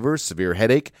 high fever, severe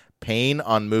headache, pain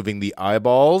on moving the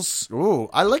eyeballs. Ooh,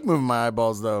 I like moving my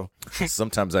eyeballs, though.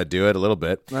 Sometimes I do it a little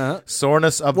bit. Uh-huh.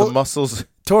 Soreness of the muscles.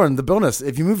 Torn, the bonus,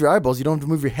 if you move your eyeballs, you don't have to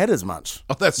move your head as much.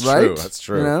 Oh, that's right? true. That's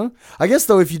true. You know? I guess,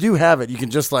 though, if you do have it, you can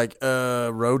just,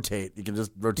 rotate. You can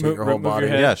just rotate your whole move your body.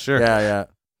 head. Yeah, sure. Yeah.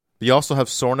 You also have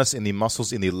soreness in the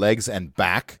muscles in the legs and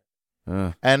back.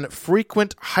 Uh. And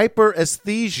frequent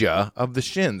hyperesthesia of the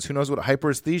shins. Who knows what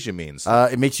hyperesthesia means?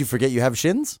 It makes you forget you have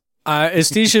shins?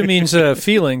 Aesthesia means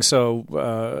feeling, so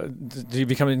do you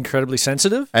become incredibly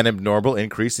sensitive? An abnormal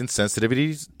increase in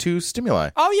sensitivity to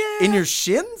stimuli. Oh, yeah. In your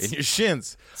shins? In your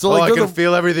shins. So, So like, I those can are-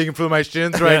 feel everything through my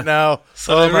shins right now.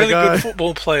 So Oh they're my really God. good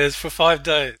football players for 5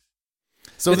 days.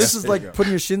 So this is like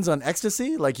putting your shins on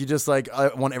ecstasy? Like you just like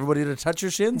want everybody to touch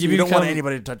your shins? You don't want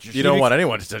anybody to touch your shins? You don't want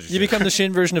anyone to touch your shins. You become the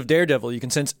shin version of Daredevil. You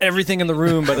can sense everything in the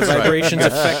room by the vibrations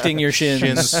affecting your shins.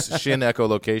 Shin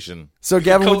echolocation. So,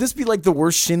 Gavin, would this be like the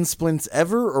worst shin splints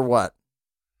ever, or what?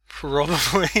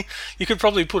 Probably. You could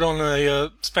probably put on a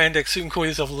spandex suit and call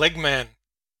yourself Leg Man.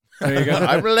 There you go.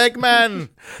 I'm a leg man.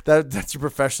 That's your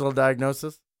professional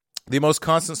diagnosis? The most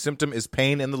constant symptom is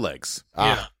pain in the legs.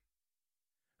 Yeah.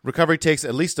 Recovery takes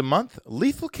at least a month.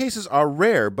 Lethal cases are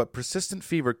rare, but persistent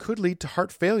fever could lead to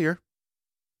heart failure.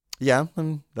 Yeah,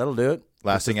 that'll do it.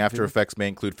 Lasting after effects may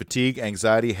include fatigue,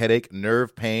 anxiety, headache,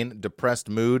 nerve pain, depressed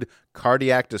mood,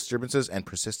 cardiac disturbances, and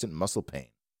persistent muscle pain.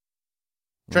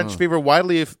 Trench fever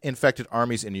widely infected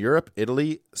armies in Europe,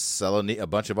 Italy, a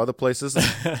bunch of other places.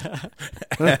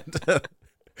 And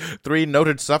 3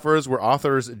 noted sufferers were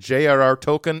authors J.R.R.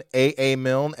 Tolkien, A.A.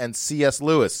 Milne, and C.S.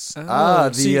 Lewis.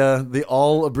 The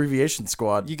all abbreviation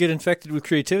squad. You get infected with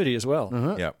creativity as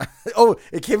well. Yeah. Oh,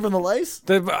 it came from the Lice?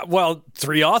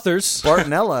 3 authors. Bart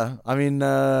and Ella. I mean,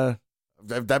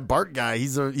 that Bart guy,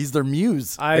 he's their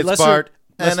muse. It's Bart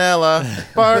and Ella.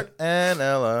 Bart and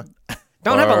Ella.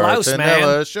 Don't have a louse, man.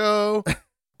 Ella show.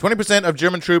 20% of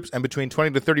German troops and between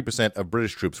 20 to 30% of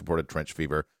British troops reported trench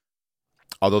fever.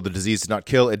 Although the disease did not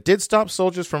kill, it did stop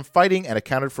soldiers from fighting and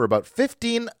accounted for about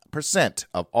 15%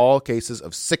 of all cases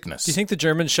of sickness. Do you think the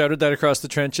Germans shouted that across the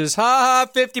trenches? Ha ha,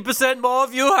 50% more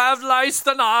of you have lice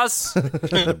than us.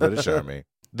 The British Army.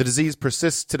 The disease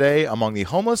persists today among the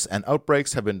homeless, and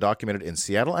outbreaks have been documented in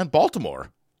Seattle and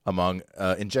Baltimore among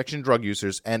injection drug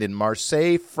users, and in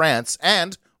Marseille, France,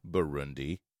 and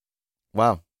Burundi.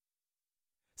 Wow.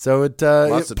 So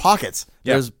pockets.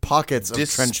 Yeah. There's pockets of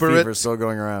trench fever still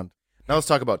going around. Now let's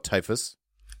talk about typhus.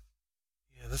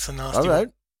 Yeah, that's a nasty All right.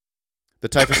 one. The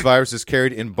typhus virus is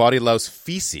carried in body louse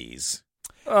feces.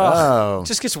 It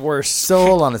just gets worse. So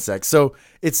hold on a sec. So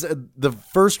it's the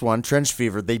first one, trench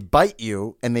fever. They bite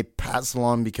you and they pass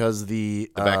along because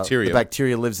the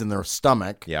bacteria lives in their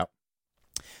stomach. Yeah.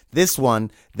 This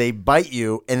one, they bite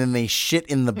you and then they shit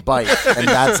in the bite, and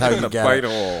that's how you get bite it.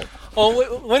 hole.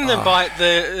 Well, when they bite,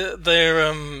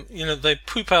 they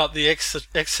poop out the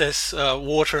excess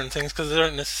water and things because they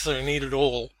don't necessarily need it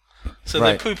all. So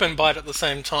Right. they poop and bite at the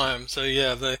same time. So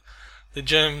yeah, the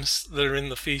germs that are in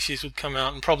the feces would come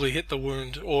out and probably hit the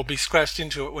wound or be scratched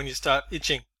into it when you start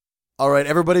itching. All right,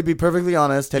 everybody, be perfectly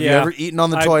honest. Have you ever eaten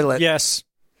on the toilet? Yes.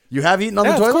 You have eaten on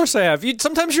the toilet? Of course I have.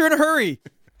 Sometimes you're in a hurry.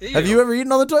 Have you ever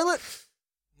eaten on the toilet?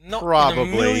 Not Probably.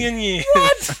 in a million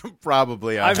years.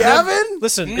 Probably. Gavin?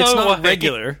 Listen, No it's not way.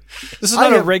 regular. This is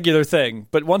not a regular thing.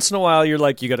 But once in a while, you're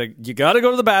like, you gotta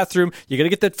go to the bathroom. You gotta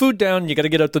get that food down. You gotta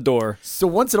get out the door. So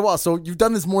once in a while. So you've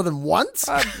done this more than once?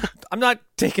 I'm not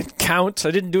taking count. I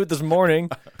didn't do it this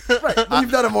morning. Right. Well,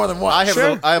 you've done it more than once. I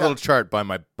have a little chart by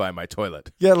my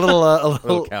toilet. Yeah, a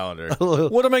Little calendar.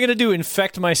 What am I gonna do?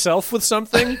 Infect myself with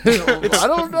something? I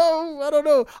don't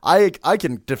know. I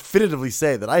can definitively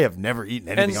say that I have never eaten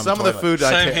anything on the Some toilet. of the food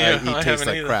I Same here. eat I tastes haven't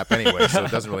like either. crap anyway, so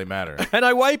it doesn't really matter. And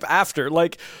I wipe after.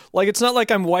 Like it's not like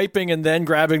I'm wiping and then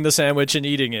grabbing the sandwich and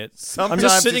eating it. Sometimes I'm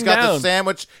just sitting he's got down. the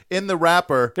sandwich in the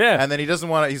wrapper, Yeah. and then he doesn't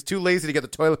want to. He's too lazy to get the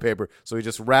toilet paper, so he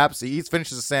just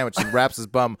finishes the sandwich, and wraps his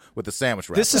bum with the sandwich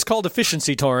wrapper. This is called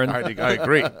efficiency, Torin. I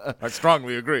agree. I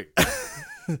strongly agree.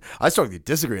 I strongly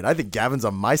disagree, and I think Gavin's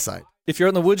on my side. If you're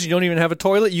in the woods, you don't even have a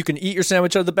toilet. You can eat your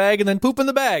sandwich out of the bag and then poop in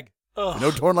the bag.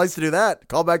 No Torn likes to do that.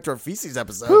 Call back to our feces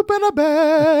episode. Poop in a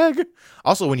bag.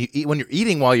 Also, when you're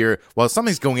eating while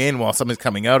something's going in while something's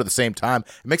coming out at the same time,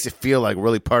 it makes you feel like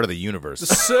really part of the universe.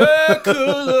 Circle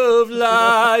of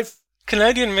life.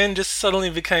 Canadian men just suddenly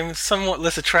became somewhat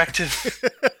less attractive.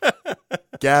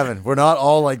 Gavin, we're not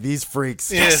all like these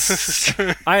freaks. Yes, this is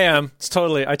true. I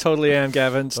totally am,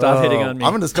 Gavin. Stop hitting on me.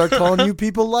 I'm going to start calling you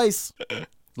people lice.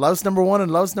 Louse number 1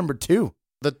 and louse number 2.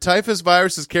 The typhus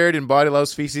virus is carried in body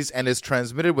louse feces and is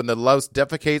transmitted when the louse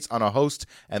defecates on a host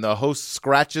and the host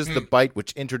scratches the bite,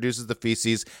 which introduces the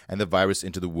feces and the virus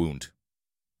into the wound.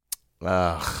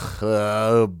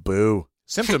 Oh, boo.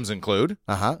 Symptoms include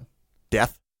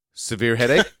Death. severe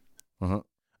headache, Uh-huh.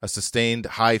 a sustained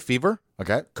high fever,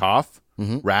 Okay. cough,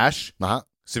 Mhm. rash, Uh-huh.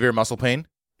 severe muscle pain.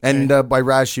 And by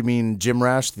Rash, you mean Jim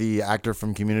Rash, the actor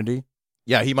from Community?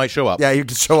 Yeah, he might show up. Yeah, you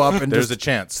can show up and There's just a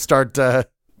chance. start that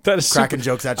is cracking super-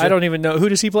 jokes at you. I don't even know. Who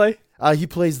does he play? He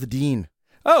plays the dean.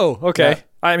 Oh, okay. Yeah.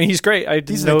 I mean, he's great. I didn't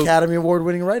He's know. an Academy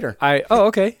Award-winning writer.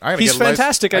 Okay. He's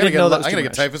fantastic. I didn't know that. I'm gonna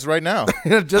get typhus right now.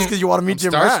 Just because you want to meet I'm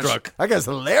Jim Rash. starstruck. That guy's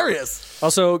hilarious.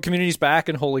 Also, Community's back,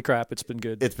 and holy crap, it's been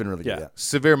good. It's been really good. Yeah.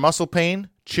 Severe muscle pain,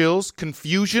 chills,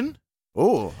 confusion,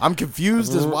 Oh, I'm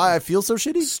confused as why I feel so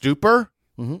shitty. stupor,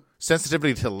 Mhm.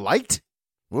 sensitivity to light,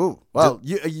 Ooh. Well,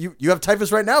 you have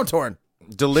typhus right now, Torn.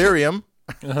 Delirium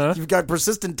You've got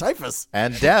persistent typhus.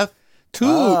 and death. Two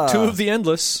of the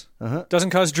endless. Doesn't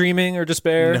cause dreaming or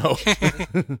despair. No.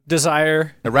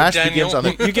 Desire. A rash Daniel. begins on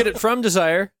the You get it from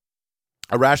desire.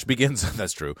 A rash begins.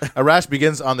 That's true. A rash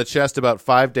begins on the chest about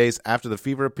 5 days after the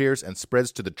fever appears and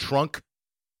spreads to the trunk,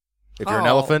 if you're an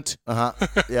elephant,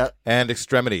 Yeah. and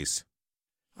extremities.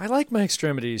 I like my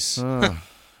extremities.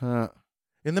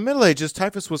 In the Middle Ages,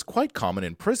 typhus was quite common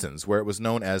in prisons, where it was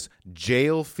known as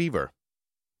jail fever.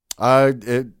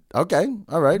 Okay.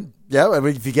 All right. Yeah. I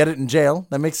mean, if you get it in jail,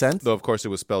 that makes sense. Though, of course, it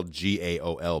was spelled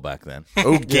Gaol back then.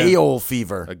 Oh, gay old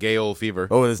fever. A gay old fever.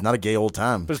 Oh, it's not a gay old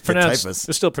time. But it's Get pronounced. typhus.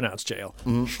 It's still pronounced jail.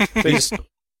 They just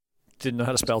didn't know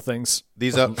how to spell things.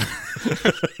 These You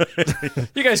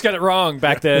guys got it wrong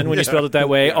back then when you spelled it that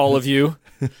way. All of you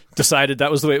decided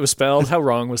that was the way it was spelled. How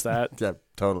wrong was that? Yeah,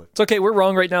 totally. It's okay. We're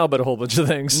wrong right now about a whole bunch of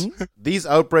things. These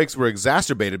outbreaks were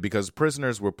exacerbated because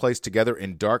prisoners were placed together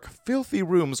in dark, filthy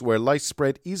rooms where lice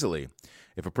spread easily.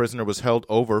 If a prisoner was held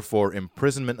over for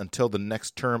imprisonment until the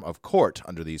next term of court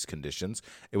under these conditions,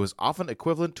 it was often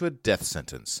equivalent to a death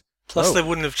sentence. Plus, they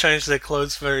wouldn't have changed their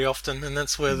clothes very often, and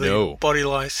that's where the No. body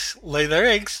lice lay their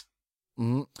eggs.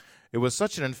 It was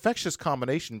such an infectious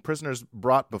combination, prisoners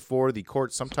brought before the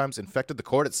court sometimes infected the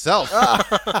court itself.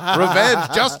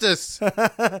 Revenge, justice,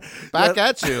 back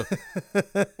at you.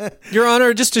 Your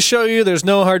Honor, just to show you there's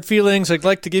no hard feelings, I'd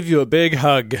like to give you a big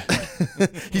hug.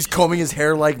 He's combing his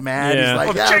hair like mad. Yeah. He's like,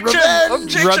 Objection!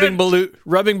 revenge! Objection!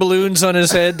 Rubbing balloons on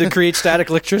his head to create static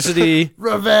electricity.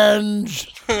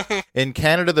 Revenge! In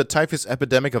Canada, the typhus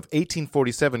epidemic of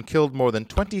 1847 killed more than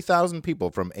 20,000 people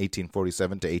from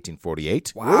 1847 to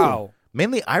 1848. Wow.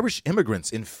 Mainly Irish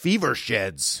immigrants in fever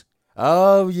sheds.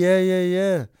 Oh,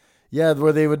 yeah. Yeah,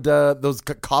 where they would, those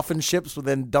coffin ships would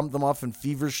then dump them off in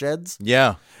fever sheds.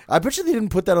 Yeah. I bet you they didn't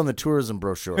put that on the tourism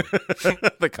brochure.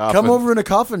 The coffin. Come over in a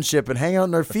coffin ship and hang out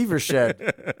in our fever shed.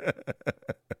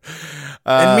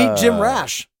 And meet Jim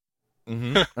Rash.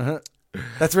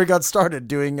 That's where he got started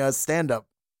doing stand-up.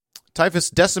 Typhus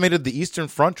decimated the Eastern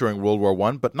Front during World War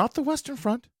I, but not the Western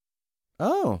Front.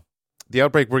 Oh. The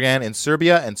outbreak began in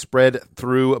Serbia and spread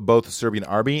through both the Serbian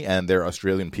army and their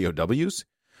Australian POWs.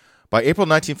 By April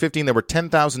 1915, there were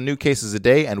 10,000 new cases a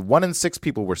day, and 1 in 6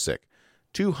 people were sick.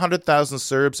 200,000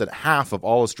 Serbs and half of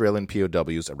all Australian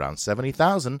POWs, around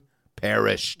 70,000,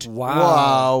 perished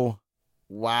Wow.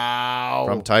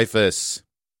 from typhus.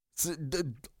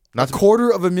 A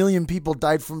quarter of 1,000,000 people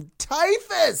died from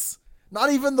typhus.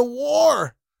 Not even the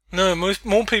war. No,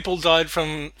 more people died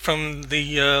from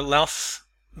the louse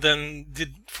than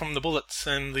did from the bullets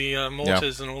and the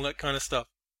mortars and all that kind of stuff.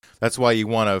 That's why you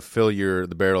want to fill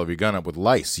the barrel of your gun up with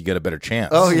lice. You get a better chance.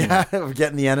 Oh, yeah, of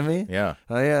getting the enemy? Yeah.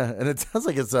 Oh, yeah, and it sounds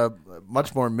like it's a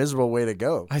much more miserable way to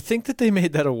go. I think that they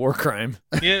made that a war crime.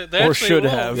 Yeah, they Or actually should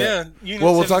will. have. Yeah, Unit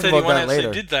Well, we'll talk about 731 that actually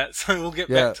later. did that, so we'll get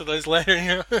Yeah. back to those later.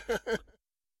 Yeah.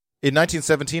 In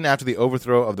 1917, after the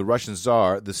overthrow of the Russian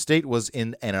Tsar, the state was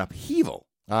in an upheaval,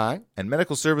 All right. and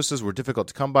medical services were difficult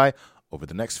to come by. Over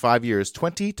the next 5 years,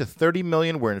 20 to 30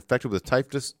 million were infected with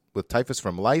typhus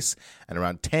from lice, and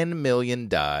around 10 million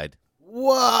died.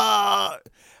 What?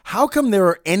 How come there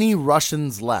are any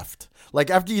Russians left? Like,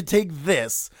 after you take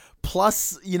this,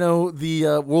 plus,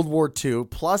 the World War II,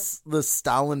 plus the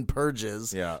Stalin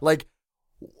purges, Yeah. like,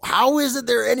 how is it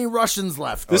there are any Russians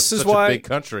left? This It's is such why a big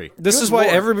country. This Good is why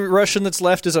Lord. every Russian that's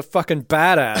left is a fucking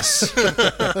badass.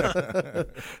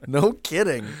 No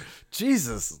kidding.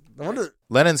 Jesus. I wonder.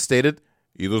 Lenin stated,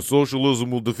 "Either socialism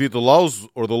will defeat the Laos,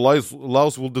 or the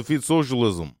Laos will defeat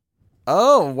socialism."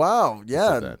 Oh, wow. Said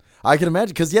Yeah. that. I can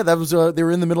imagine. Because, that was they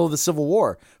were in the middle of the Civil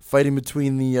War, fighting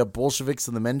between the Bolsheviks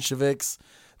and the Mensheviks,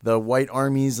 the white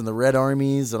armies and the red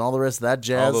armies, and all the rest of that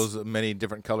jazz. All those many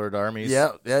different colored armies.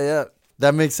 Yeah.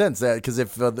 That makes sense. Because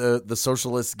if the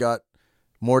socialists got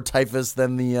more typhus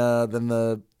than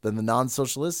the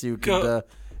non-socialists, it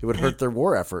would hurt their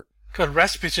war effort. God,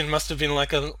 Rasputin must have been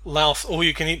like a louse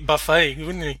all-you-can-eat buffet,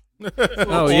 wouldn't he?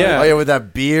 Oh, Oh yeah. yeah, with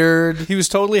that beard. He was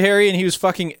totally hairy and he was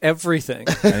fucking everything.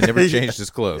 And he never changed his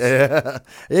clothes. Yeah,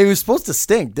 he was supposed to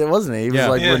stink, wasn't he? He was Yeah.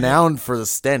 like Yeah. renowned for the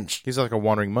stench. He's like a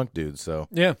wandering monk dude, so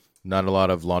Yeah. not a lot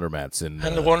of laundromats in.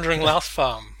 And the wandering louse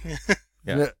farm.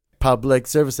 Yeah. Public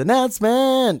service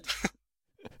announcement.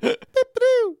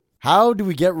 How do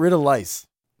we get rid of lice?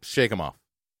 Shake them off.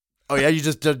 Oh yeah, you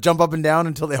just jump up and down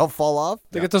until they all fall off.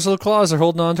 They got those little claws. They're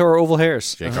holding on to our oval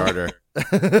hairs. Shake harder.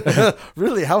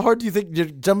 Really? How hard do you think you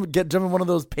jump in one of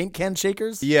those paint can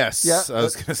shakers? Yes. Yeah. I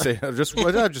was gonna say I'd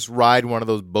just ride one of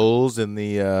those bulls in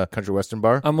the country western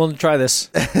bar. I'm willing to try this.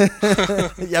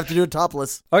 You have to do it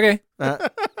topless. Okay.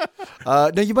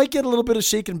 Now, you might get a little bit of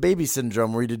shaken baby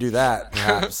syndrome were you to do that,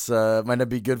 perhaps. Might not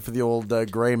be good for the old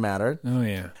gray matter. Oh,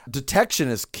 yeah. Detection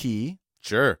is key.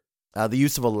 Sure. The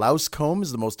use of a louse comb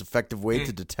is the most effective way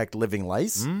to detect living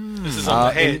lice. This is on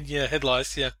the head, head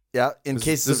lice, yeah. Yeah, in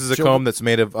cases This of is a children- comb that's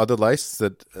made of other lice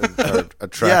that are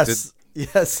attracted.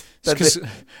 Yes. Because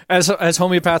as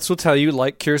homeopaths will tell you,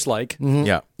 like cures like.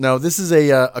 Yeah. No, this is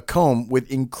a comb with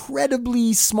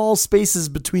incredibly small spaces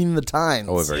between the tines.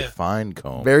 Oh, a very Yeah. fine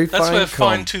comb. Very That's fine where comb.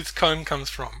 fine-tooth comb comes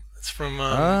from. It's from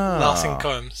lousing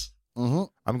combs.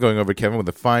 I'm going over Kevin with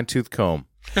a fine tooth comb.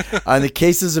 In the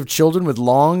cases of children with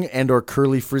long and or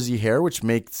curly frizzy hair, which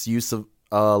makes use of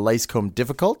lice comb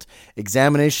difficult,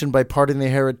 examination by parting the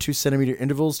hair at 2 centimeter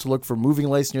intervals to look for moving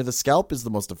lice near the scalp is the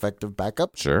most effective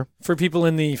backup. Sure. For people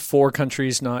in the 4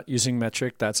 countries not using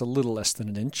metric, that's a little less than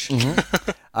an inch.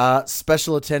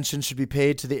 Special attention should be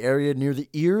paid to the area near the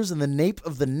ears and the nape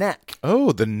of the neck.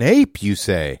 Oh, the nape, you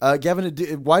say? Gavin,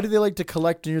 why do they like to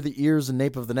collect near the ears and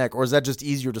nape of the neck, or is that just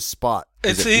easier to spot?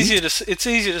 It's easier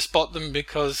to spot them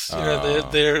because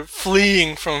they're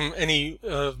fleeing from any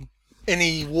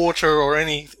water or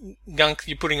any gunk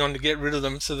you're putting on to get rid of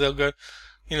them. So they'll go,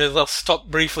 they'll stop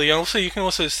briefly. And also, you can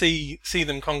also see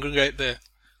them congregate there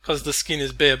because the skin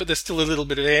is bare, but there's still a little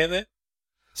bit of hair there.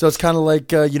 So it's kind of like,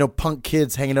 punk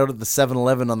kids hanging out at the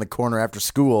 7-Eleven on the corner after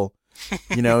school.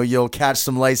 You'll catch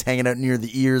some lice hanging out near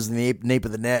the ears and the nape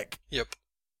of the neck. Yep.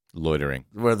 Loitering.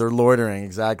 Where they're loitering,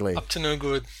 exactly. Up to no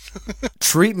good.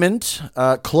 Treatment,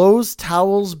 clothes,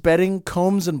 towels, bedding,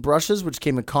 combs, and brushes which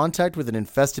came in contact with an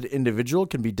infested individual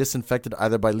can be disinfected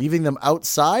either by leaving them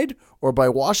outside or by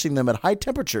washing them at high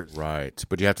temperatures. Right.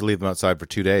 But you have to leave them outside for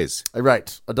 2 days.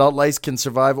 Right. Adult lice can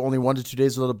survive only 1 to 2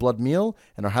 days without a blood meal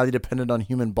and are highly dependent on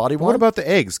human body warmth. What about the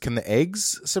eggs? Can the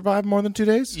eggs survive more than 2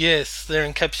 days? Yes, they're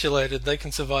encapsulated. They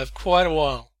can survive quite a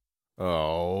while.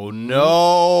 Oh,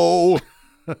 no.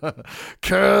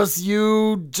 Curse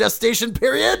you, gestation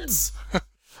periods!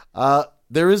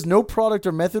 There is no product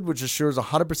or method which assures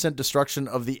 100% destruction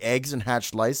of the eggs and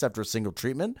hatched lice after a single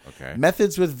treatment. Okay.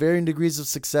 Methods with varying degrees of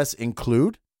success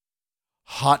include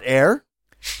hot air.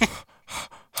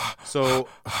 So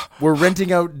We're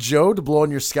renting out Joe to blow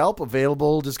on your scalp.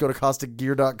 Available. Just go to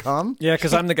causticgear.com. Yeah,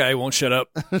 because I'm the guy who won't shut up.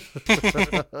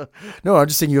 No, I'm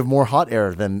just saying you have more hot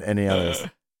air than any others.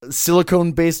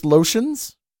 Silicone-based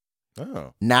lotions.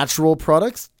 Oh. Natural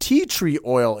products. Tea tree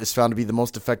oil is found to be the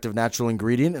most effective natural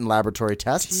ingredient in laboratory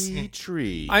tests. Tea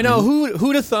tree. I know,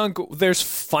 who'd have thunk there's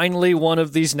finally one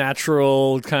of these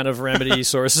natural kind of remedy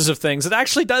sources of things that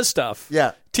actually does stuff.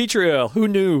 Yeah. Tea tree oil, who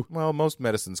knew? Well, most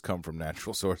medicines come from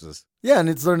natural sources. Yeah, and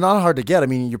they're not hard to get. I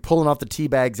mean, you're pulling off the tea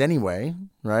bags anyway,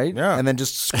 right? Yeah. And then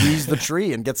just squeeze the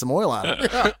tree and get some oil out of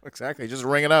it. Yeah, exactly. Just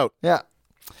ring it out. Yeah.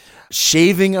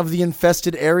 Shaving of the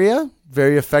infested area.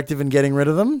 Very effective in getting rid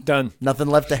of them. Done. Nothing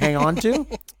left to hang on to.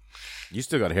 You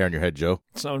still got hair on your head, Joe.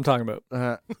 That's not what I'm talking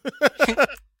about.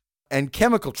 And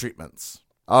chemical treatments.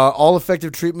 All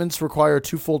effective treatments require a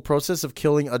twofold process of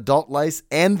killing adult lice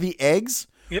and the eggs,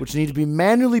 which need to be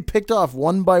manually picked off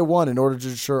one by one in order to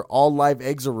ensure all live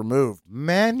eggs are removed.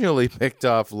 Manually picked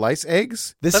off lice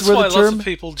eggs? This That's is where why the lots term of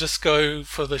people just go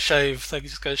for the shave. They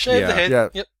just go shave Yeah. the head. Yeah.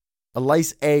 Yep. a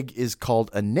lice egg is called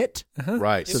a nit.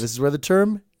 Right. So this is where the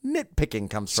term nitpicking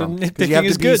comes So from. 'Cause nitpicking you have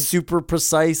is to be good. super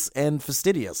precise and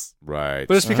fastidious. Right.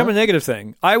 But it's become a negative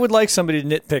thing. I would like somebody to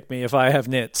nitpick me if I have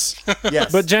nits.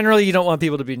 Yes. But generally, you don't want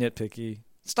people to be nitpicky.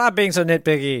 Stop being so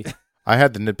nitpicky. I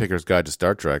had the Nitpicker's Guide to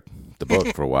Star Trek, the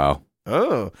book, for a while.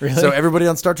 Oh. Really? So everybody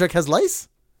on Star Trek has lice?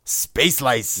 Space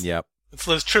lice. Yep. It's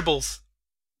those tribbles.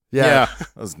 Yeah.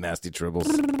 Those nasty tribbles.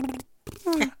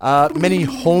 Many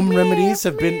home remedies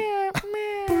have been...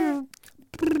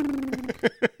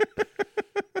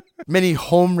 Many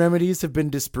home remedies have been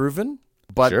disproven,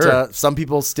 but Sure. some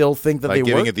people still think that Like they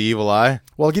giving work. it the evil eye?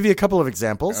 Well, I'll give you a couple of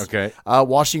examples. Okay.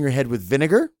 Washing your head with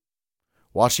vinegar,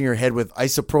 washing your head with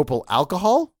isopropyl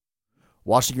alcohol,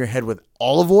 washing your head with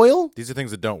olive oil. These are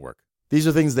things that don't work. These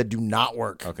are things that do not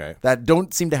work. Okay. That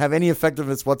don't seem to have any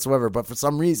effectiveness whatsoever, but for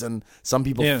some reason, some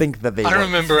people Yeah. think that they I work.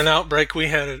 remember an outbreak we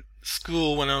had at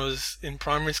school when I was in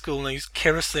primary school, and they used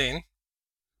kerosene.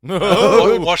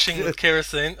 Washing with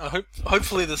kerosene.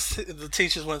 Hopefully the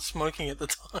teachers weren't smoking at the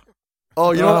time.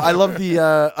 Oh, you know, I love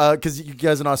the, because you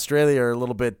guys in Australia are a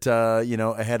little bit,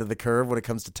 ahead of the curve when it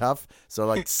comes to tough. So,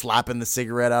 like, slapping the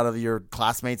cigarette out of your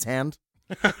classmate's hand,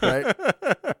 right?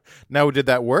 Now, did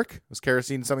that work? Was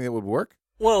kerosene something that would work?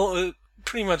 Well, it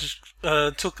pretty much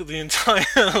took the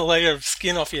entire layer of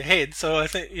skin off your head. So I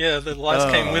think, the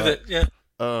lice came with it. Yeah.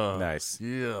 Nice.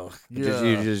 Yeah.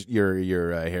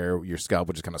 Your hair, your scalp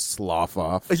would just kind of slough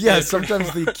off. Yeah,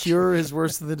 sometimes the cure is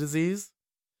worse than the disease.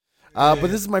 But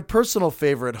this is my personal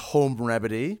favorite home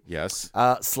remedy. Yes.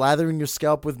 Slathering your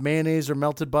scalp with mayonnaise or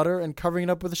melted butter and covering it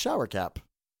up with a shower cap.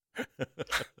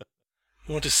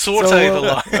 You want to saute the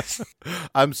lice.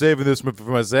 I'm saving this for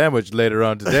my sandwich later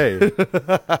on today.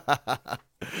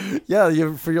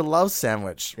 Yeah, for your louse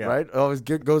sandwich, Yeah. right? Always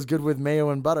goes good with mayo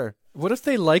and butter. What if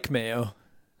they like mayo?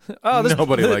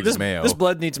 Nobody likes mayo. This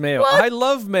blood needs mayo. I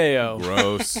love mayo.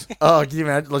 Gross. Oh, can you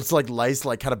imagine? It's like lice,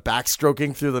 like kind of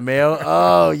backstroking through the mayo.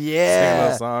 Oh, Sing a yeah.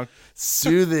 little song.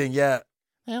 Soothing, yeah.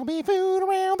 There'll be food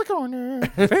around the corner.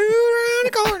 Food around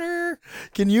the corner.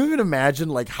 Can you even imagine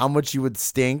like how much you would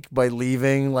stink by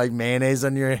leaving like mayonnaise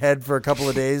on your head for a couple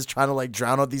of days trying to like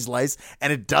drown out these lice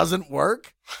and it doesn't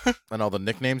work? And all the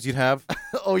nicknames you'd have.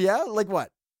 Oh yeah? Like what?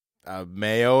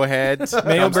 Mayo head.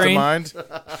 Mayo comes to brain. mind.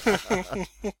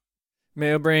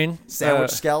 Mayo brain.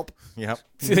 Sandwich scalp? Yep.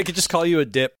 They could just call you a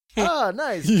dip. Oh,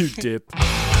 nice. You dip.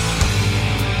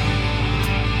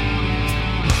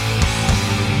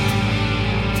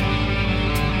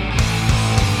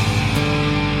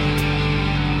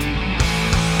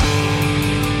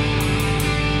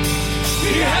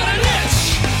 He had an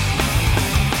itch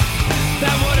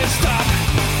that wouldn't stop.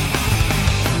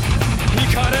 He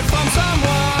caught it from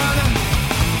someone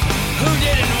who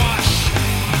didn't wash.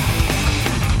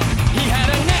 He had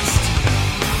a nest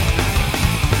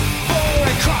for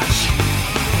a crotch.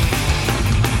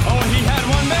 Oh, he had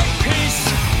one big piece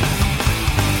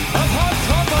of hot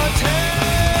property.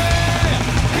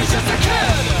 He's just a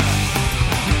kid,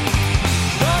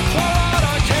 the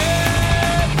Colorado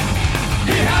kid.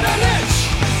 He had an itch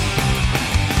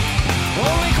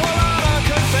only Colorado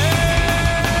could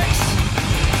fix.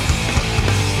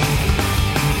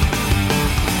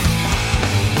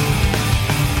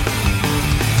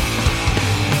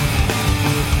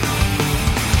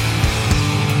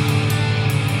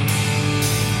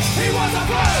 He was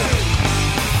afraid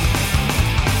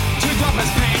to drop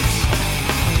his pants.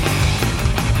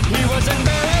 He was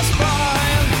embarrassed by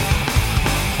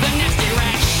the nasty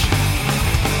rash,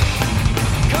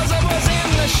 'cause it was in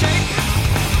the shape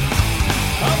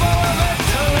of a rivet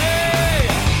to lay.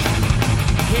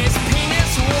 His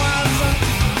penis was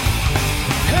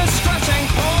his scratching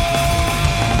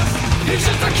paws. He's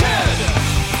just a kid,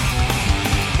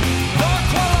 the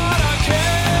Colorado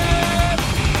kid.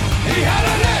 He had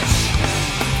an itch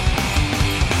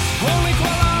only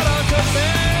Colorado could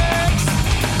fix.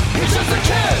 He's just a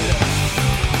kid,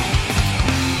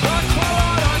 the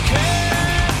Colorado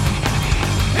kid.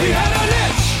 He had an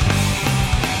itch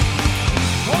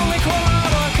only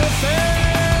Colorado could fix.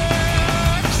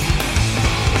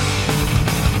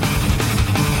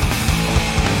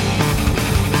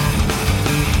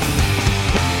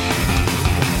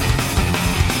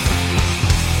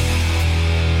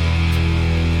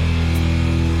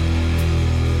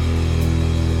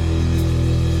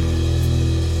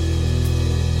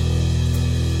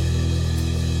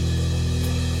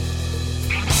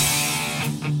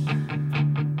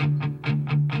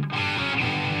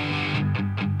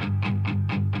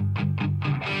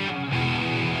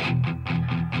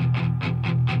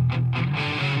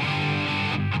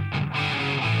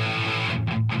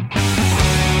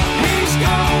 He's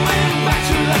going back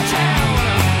to the town.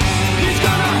 He's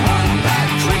gonna hunt that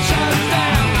creature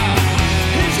down.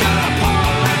 He's gonna pull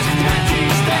his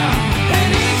panties down and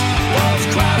eat those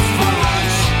crabs for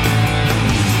lunch.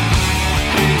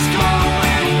 He's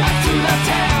going back to the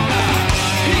town.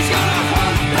 He's gonna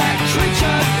hunt that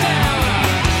creature down.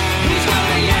 He's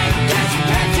gonna yank his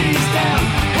panties down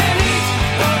and eat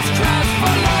those crabs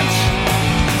for lunch.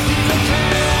 He's a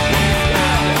kid.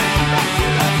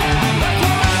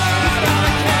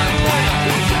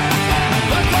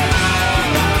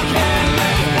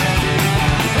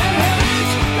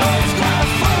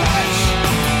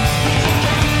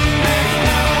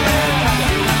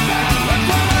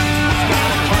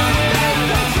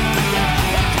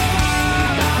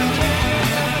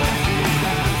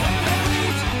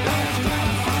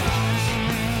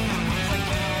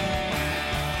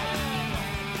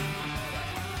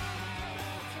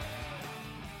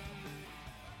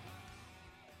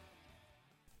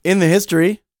 In the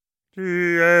history,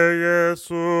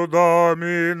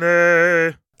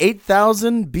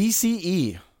 8,000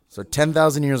 BCE, so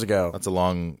 10,000 years ago. That's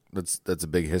a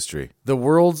big history. The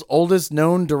world's oldest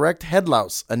known direct head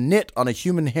louse, a nit on a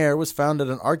human hair, was found at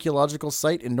an archaeological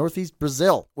site in northeast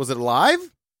Brazil. Was it alive?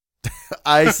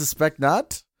 I suspect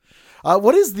not.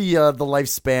 What is the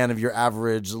lifespan of your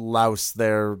average louse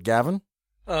there, Gavin?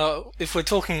 If we're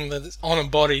talking that it's on a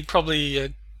body, probably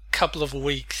a couple of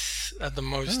weeks at the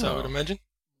most, I would imagine.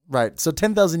 Right. So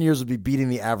 10,000 years would be beating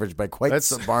the average by quite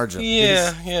some margin.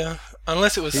 Yeah.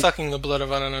 Unless it was sucking the blood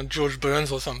of, I don't know, George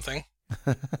Burns or something.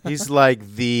 He's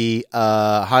like the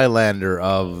Highlander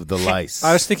of the lice.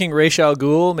 I was thinking Ra's al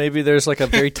Ghul. Maybe there's like a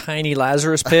very tiny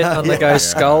Lazarus pit on the guy's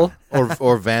skull.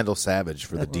 or Vandal Savage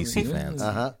for the DC fans.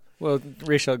 Uh-huh. Well,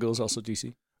 Ra's al Ghul is also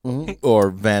DC.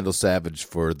 Or Vandal Savage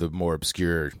for the more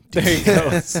obscure There you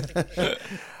go.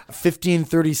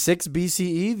 1536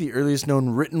 BCE, the earliest known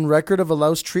written record of a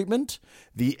louse treatment.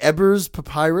 The Ebers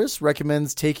Papyrus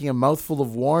recommends taking a mouthful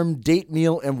of warm date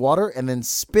meal and water and then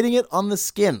spitting it on the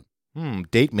skin.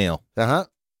 Date meal. Uh-huh.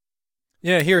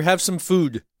 Yeah, here, have some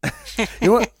food. You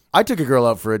know what? I took a girl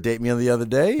out for a date meal the other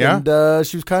day, Yeah? and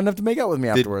she was kind enough to make out with me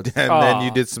afterwards. And then you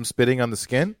did some spitting on the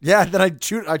skin? Yeah, then I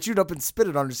chewed up and spit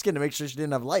it on her skin to make sure she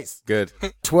didn't have lice. Good.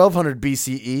 1200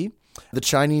 BCE, the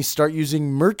Chinese start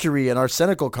using mercury and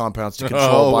arsenical compounds to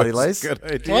control body lice. Good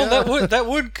idea. Well, that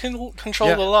would control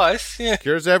the lice. Yeah.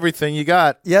 Cures everything you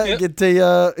got. Yeah, Yep. it The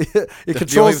only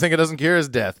controls. thing it doesn't cure is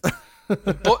death.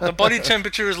 The body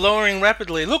temperature is lowering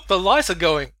rapidly. Look, the lice are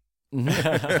going.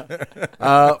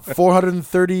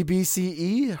 430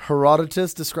 BCE,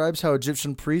 Herodotus describes how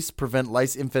Egyptian priests prevent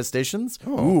lice infestations.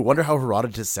 Ooh, wonder how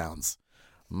Herodotus sounds.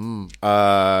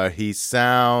 He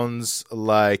sounds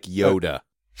like Yoda.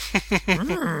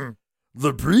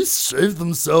 The priests shave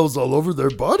themselves all over their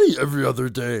body every other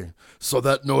day, so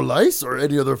that no lice or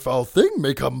any other foul thing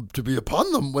may come to be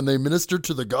upon them when they minister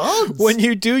to the gods. When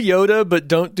you do Yoda but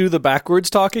don't do the backwards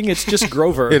talking, it's just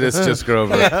Grover. It is just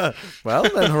Grover. Well,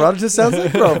 then Herodotus sounds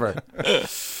like Grover.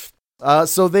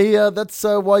 So that's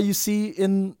why you see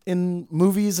in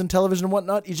movies and television and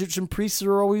whatnot, Egyptian priests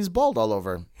are always bald all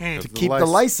over to keep the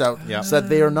lice out, so that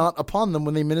they are not upon them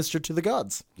when they minister to to the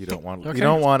gods. You don't want you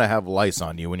don't want to have lice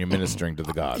on you when you're ministering to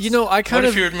the gods. You know, I What kind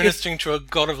if of... you're administering to a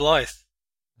god of lice?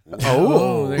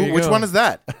 there you which go. one is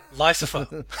that?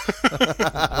 Lucifer.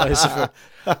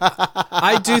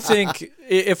 I do think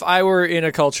if I were in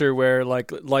a culture where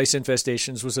like lice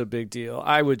infestations was a big deal,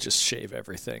 I would just shave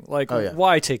everything. Like,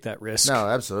 why take that risk? No,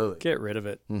 absolutely. Get rid of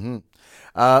it.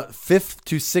 5th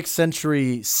to 6th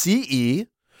century CE,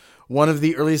 one of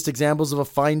the earliest examples of a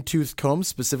fine-toothed comb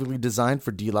specifically designed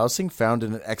for delousing, found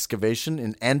in an excavation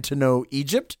in Antino,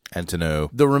 Egypt. Antino.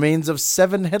 The remains of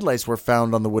 7 head lice were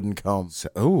found on the wooden comb.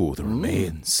 Oh, the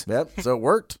remains. Yep, so it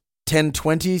worked.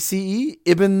 1020 CE,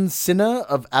 Ibn Sina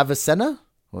of Avicenna.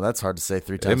 Well, that's hard to say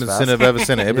 3 times Ibn fast. Sina of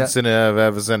Avicenna. Ibn Sina of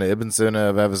Avicenna. Ibn Sina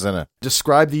of Avicenna.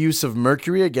 Described the use of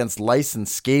mercury against lice and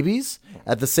scabies.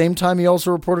 At the same time, he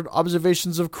also reported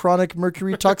observations of chronic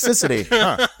mercury toxicity.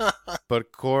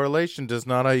 But correlation does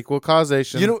not equal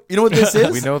causation. You know what this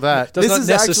is? We know that. Does This not is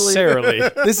actually- necessarily.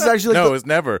 This is actually like No, it's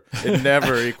never. It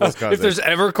never equals causation. If there's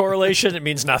ever correlation, it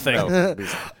means nothing. No.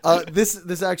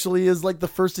 this actually is like the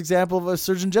first example of a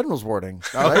Surgeon General's warning.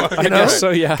 Oh, Right? I guess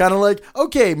so, yeah. Kind of like,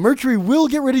 okay, mercury will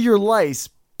get rid of your lice,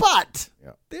 but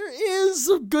there is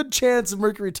a good chance of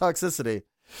mercury toxicity.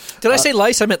 Did I say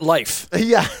lice? I meant life.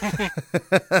 Yeah.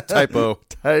 Typo.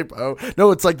 Typo.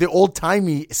 No, it's like the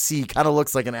old-timey C kind of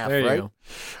looks like an F, There you right? go.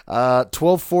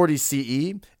 1240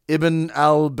 CE, Ibn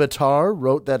al-Battar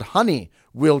wrote that honey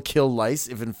will kill lice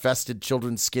if infested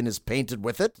children's skin is painted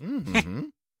with it.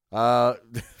 And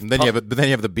then you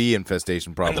have the bee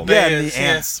infestation problem. the Yeah, and Bears, the yeah.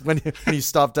 ants when you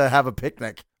stop to have a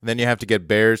picnic. And then you have to get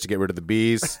bears to get rid of the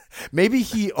bees. Maybe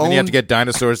he Then owned. you have to get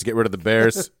dinosaurs to get rid of the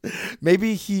bears.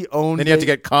 Maybe he owned. Then you have to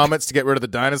get comets to get rid of the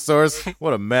dinosaurs.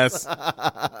 What a mess.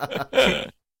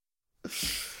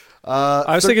 I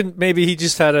was thinking maybe he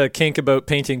just had a kink about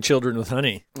painting children with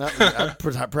honey.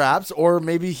 Perhaps, or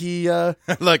maybe he.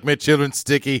 Like my children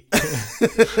sticky.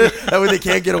 That way they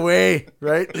can't get away,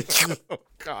 right?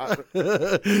 God.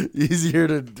 Easier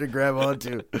to grab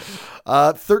onto.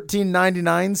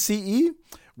 1399 CE.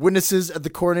 Witnesses at the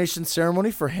coronation ceremony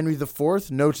for Henry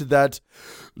IV noted that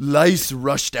lice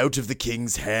rushed out of the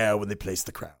king's hair when they placed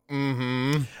the crown.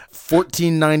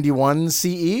 1491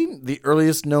 CE. The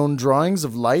earliest known drawings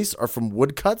of lice are from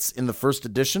woodcuts in the first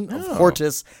edition of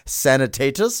Hortus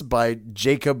Sanitatus by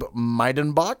Jacob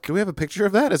Meidenbach. Do we have a picture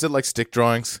of that? Is it like stick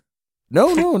drawings?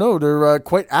 No. They're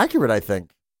quite accurate, I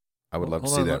think. I would love to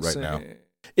Hold see on, that let's right now. see.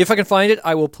 If I can find it,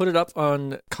 I will put it up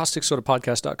on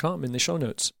causticsodapodcast.com in the show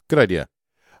notes. Good idea.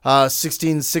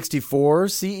 1664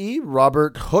 CE,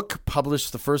 Robert Hooke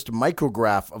published the first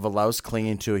micrograph of a louse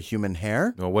clinging to a human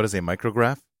hair. Well, what is a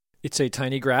micrograph? It's a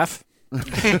tiny graph. Come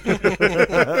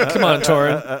on,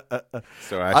 Torin.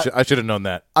 So I should have known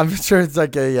that. I'm sure it's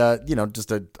like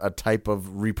just a type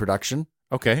of reproduction,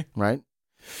 Okay. right?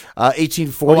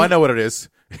 1840. Oh, I know what it is.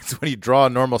 It's when you draw a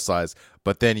normal size,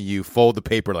 but then you fold the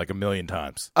paper like a million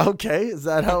times. Okay, is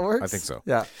that how it works? I think so.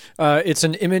 Yeah. It's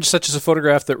an image such as a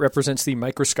photograph that represents the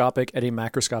microscopic at a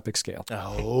macroscopic scale.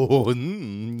 Oh,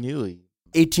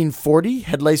 1840,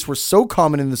 head lice were so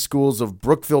common in the schools of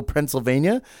Brookville,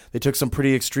 Pennsylvania, they took some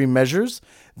pretty extreme measures.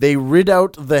 They rid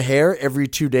out the hair every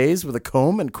 2 days with a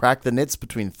comb and crack the nits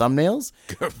between thumbnails.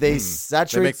 They That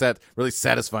saturate... makes that really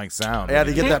satisfying sound. Yeah,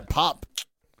 they get that pop.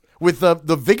 With the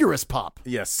vigorous pop.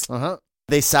 Yes. Uh-huh.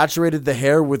 They saturated the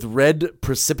hair with red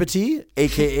precipity,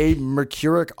 a.k.a.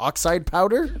 mercuric oxide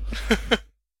powder.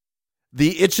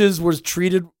 The itch was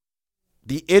treated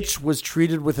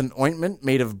with an ointment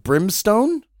made of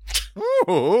brimstone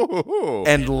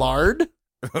and lard.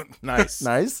 Nice.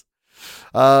 Nice.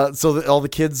 So all the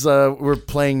kids were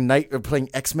playing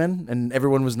X-Men, and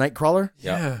everyone was Nightcrawler.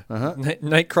 Yeah. Uh-huh.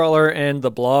 Nightcrawler and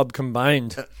the Blob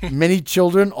combined. Many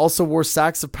children also wore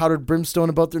sacks of powdered brimstone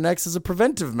about their necks as a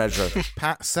preventive measure.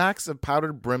 Sacks of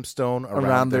powdered brimstone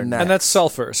Around their neck. And that's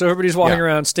sulfur. So everybody's walking Yeah.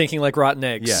 around stinking like rotten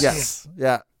eggs. Yes. Yes.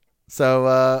 Yeah. So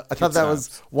I thought that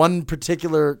was one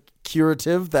particular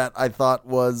curative that I thought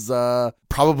was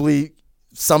probably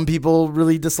some people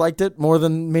really disliked it more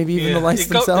than maybe even the lice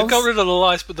themselves. It got rid of the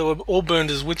lice, but they were all burned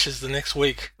as witches the next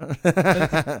week.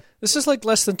 This is like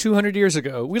less than 200 years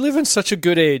ago. We live in such a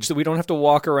good age that we don't have to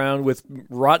walk around with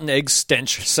rotten egg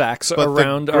stench sacks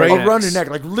around our necks. Around your neck,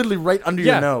 like literally right under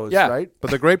your nose, right?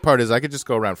 But the great part is I could just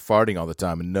go around farting all the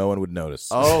time and no one would notice.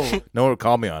 Oh. No one would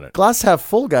call me on it. Glass half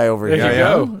full guy over There here. you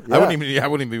go. Yeah. I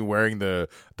wouldn't even be wearing the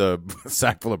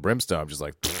sack full of brimstone. I'm just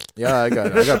like, Yeah, I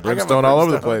got brimstone all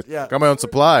over the place. Yeah. Got my own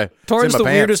supply. Torrin's It's in the my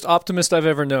pants. weirdest optimist I've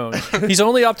ever known. He's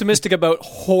only optimistic about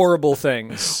horrible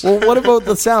things. Well, what about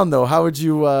the sound though? How would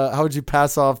you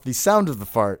pass off the sound of the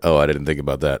fart? Oh, I didn't think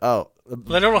about that. Oh,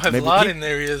 They don't have Maybe lard he- in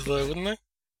their ears, though, wouldn't they?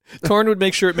 Torrin would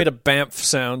make sure it made a bamf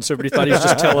sound so everybody thought he was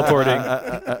just teleporting.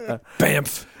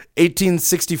 Bamf.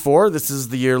 1864, this is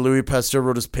the year Louis Pasteur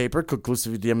wrote his paper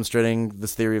conclusively demonstrating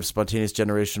this theory of spontaneous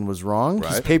generation was wrong.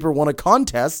 His Right. paper won a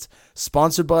contest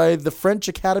sponsored by the French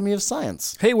Academy of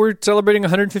Science. Hey, we're celebrating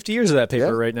 150 years of that paper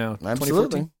Yeah, right now.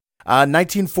 Absolutely. 2014.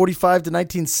 1945 to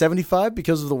 1975,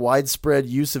 because of the widespread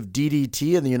use of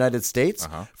DDT in the United States,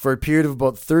 for a period of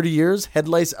about 30 years, head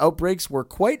lice outbreaks were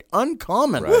quite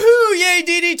uncommon. Woohoo! Yay,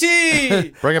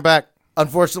 DDT! Bring it back.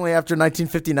 Unfortunately, after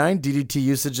 1959, DDT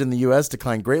usage in the U.S.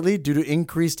 declined greatly due to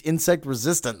increased insect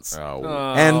resistance Oh,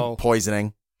 and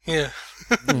poisoning. Yeah.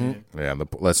 yeah.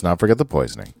 Let's not forget the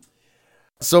poisoning.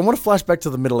 So I want to flash back to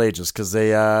the Middle Ages because they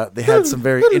had some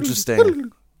very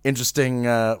interesting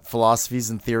philosophies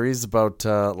and theories about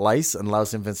lice and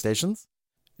louse infestations.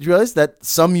 Did you realize that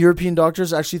some European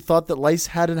doctors actually thought that lice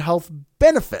had a health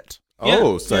benefit?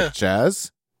 Oh, Yeah, such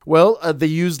as? Well, they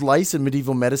used lice in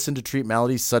medieval medicine to treat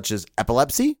maladies such as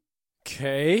epilepsy.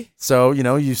 Okay. So,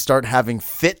 you start having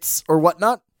fits or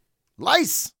whatnot.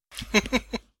 Lice!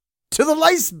 To the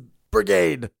lice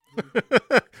brigade!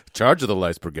 Charge of the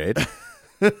Lice Brigade.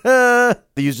 They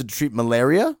used it to treat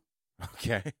malaria,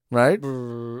 Okay. right?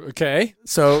 Okay.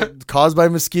 So, caused by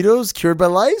mosquitoes, cured by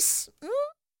lice.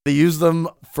 They use them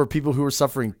for people who are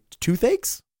suffering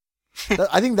toothaches.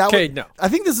 I think that. Okay, would, no. I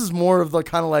think this is more of the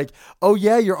kind of like, oh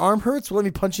yeah, your arm hurts. Well, let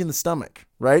me punch you in the stomach,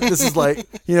 right? This is like,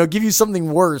 give you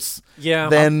something worse Yeah.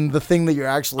 than the thing that you're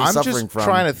actually I'm suffering just from.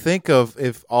 trying to think of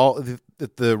if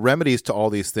the remedies to all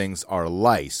these things are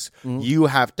lice. You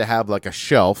have to have like a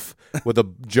shelf with a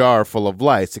jar full of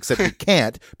lice, except you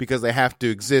can't because they have to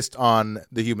exist on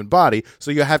the human body.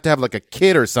 So you have to have like a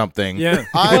kit or something. Yeah.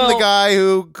 I'm Well- the guy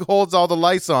who holds all the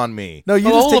lice on me. No, you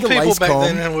Well, just all take the a people lice back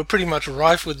comb. then were pretty much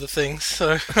rife with the things,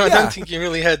 so I don't think you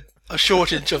really had a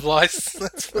shortage of lice.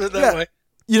 Let's put it that Yeah. way.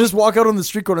 You just walk out on the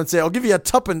street corner and say, I'll give you a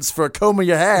tuppence for a comb of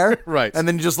your hair. Right. And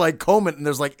then you just like comb it and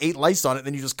there's like 8 lice on it. And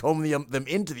then you just comb them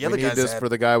into the We other need guy's this head. for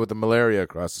the guy with the malaria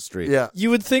across the street. Yeah. You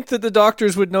would think that the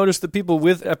doctors would notice that people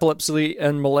with epilepsy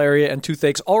and malaria and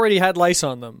toothaches already had lice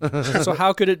on them. So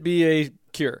how could it be a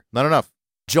cure? Not enough.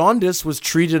 Jaundice was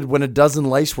treated when a dozen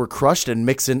lice were crushed and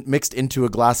mixed into a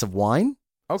glass of wine.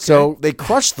 Okay. So they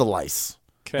crushed the lice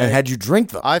Okay. and had you drink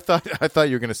them. I thought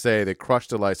you were going to say they crushed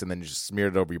the lice and then you just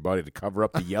smeared it over your body to cover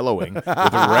up the yellowing with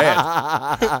red.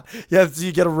 Yeah, so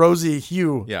you get a rosy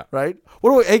hue. Yeah. Right?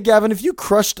 Hey, Gavin, if you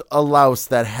crushed a louse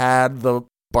that had the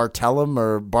Bartellum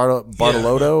or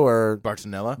Bartolotto or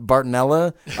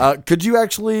Bartonella, could you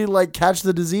actually like catch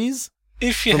the disease?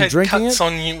 If you From had drinking cuts it?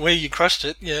 on you where you crushed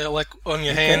it, like on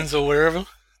your hands or wherever,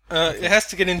 it has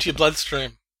to get into your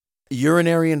bloodstream.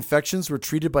 Urinary infections were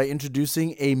treated by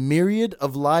introducing a myriad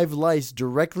of live lice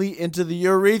directly into the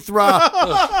urethra.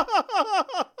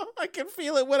 I can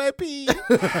feel it when I pee.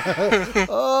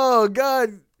 Oh,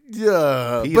 God.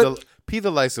 Yeah. Pee Pee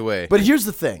the lice away. But here's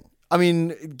the thing. I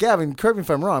mean, Gavin, correct me if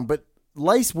I'm wrong, but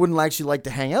lice wouldn't actually like to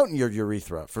hang out in your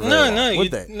urethra for very long,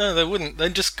 would they? No, they wouldn't.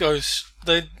 They'd just go.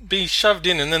 They'd be shoved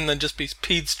in, and then they'd just be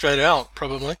peed straight out,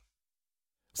 probably.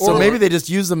 So maybe they just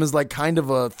use them as like kind of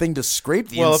a thing to scrape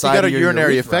the well, if inside you got a of your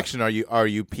urinary urethra. infection, are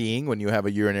you peeing when you have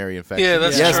a urinary infection? Yeah,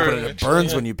 that's Yes, true. but it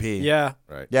burns when you pee. Yeah.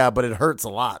 right. Yeah, but it hurts a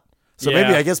lot. So Yeah.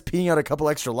 maybe I guess peeing out a couple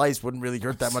extra lice wouldn't really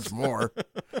hurt that much more.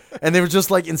 And they were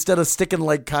just like, instead of sticking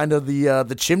like kind of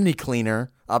the chimney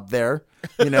cleaner up there,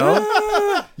 you know,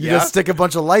 you just stick a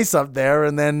bunch of lice up there,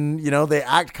 and then you know they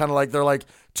act kind of like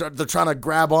they're trying to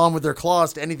grab on with their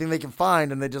claws to anything they can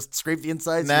find, and they just scrape the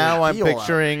insides. Now I'm of your pee hole out.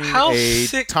 picturing How a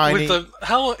sick tiny.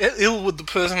 how ill would the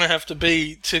person have to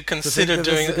be to consider that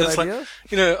doing this it? is a It's good like, idea?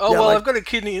 you know, Yeah, like- I've got a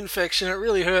kidney infection. It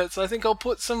really hurts. I think I'll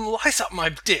put some lice up my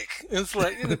dick. It's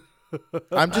like, you know,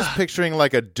 I'm just picturing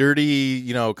like a dirty,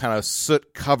 you know, kind of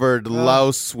soot-covered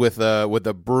louse with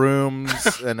a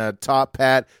brooms and a top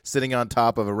hat sitting on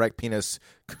top of a erect penis,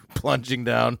 plunging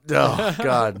down. Oh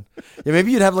God! Yeah,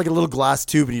 maybe you'd have like a little glass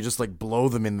tube, and you just like blow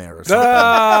them in there or something.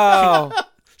 Oh,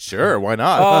 Sure, why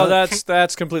not? oh,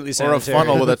 that's completely or a sanitary.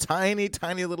 funnel with a tiny,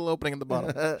 tiny little opening at the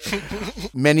bottom.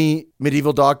 Many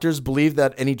medieval doctors believed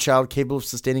that any child capable of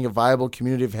sustaining a viable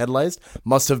community of head lice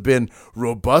must have been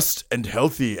robust and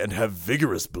healthy and have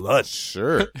vigorous blood,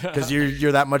 Sure. because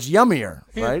you're that much yummier,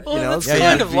 right? well, you know, that's so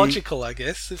kind you'd of be- logical, I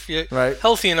guess. If you're Right.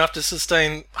 healthy enough to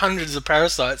sustain hundreds of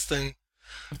parasites, then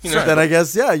you know. Then I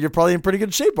guess you're probably in pretty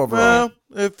good shape overall.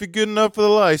 Well, if you're good enough for the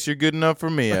lice, you're good enough for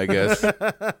me, I guess.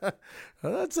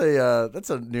 That's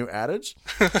a new adage.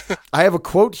 I have a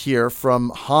quote here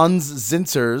from Hans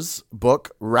Zinzer's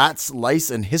book Rats, Lice,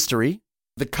 and History.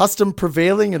 The custom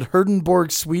prevailing in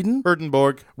Herdenborg, Sweden,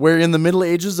 Herdenborg. where in the Middle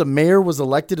Ages a mayor was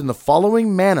elected in the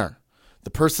following manner. The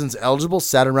persons eligible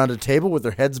sat around a table with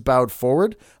their heads bowed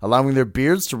forward, allowing their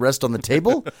beards to rest on the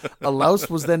table. A louse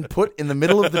was then put in the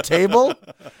middle of the table,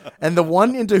 and the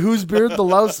one into whose beard the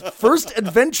louse first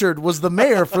adventured was the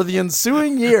mayor for the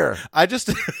ensuing year. I just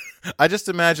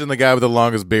imagine the guy with the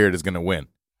longest beard is going to win.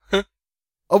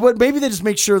 Oh, but maybe they just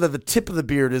make sure that the tip of the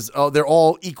beard is, they're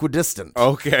all equidistant.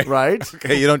 Okay. Right?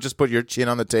 Okay, you don't just put your chin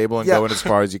on the table and Yeah. go in as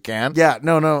far as you can. Yeah,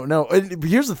 no. And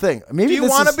here's the thing. Maybe Do you this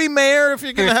want to is- be mayor if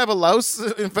you're going to have a louse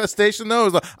infestation,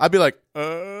 though? I'd be like,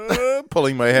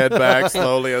 pulling my head back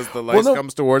slowly as the lice no.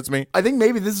 comes towards me. I think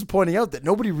maybe this is pointing out that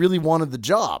nobody really wanted the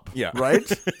job. Yeah. Right?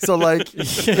 So, like,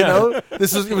 you know,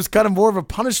 it was kind of more of a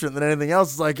punishment than anything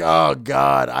else. It's like, oh,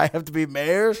 God, I have to be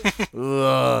mayor?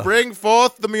 Ugh. Bring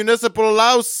forth the municipal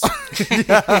louse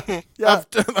Yeah.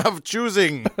 of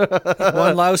choosing.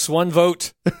 One louse, one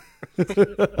vote.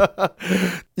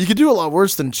 You could do a lot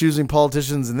worse than choosing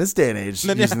politicians in this day and age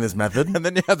then using this method. And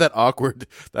then you have that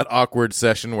awkward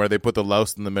session where they put the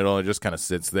louse in the middle and it just kind of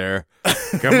sits there.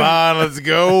 Come on, let's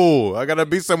go. I got to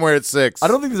be somewhere at 6. I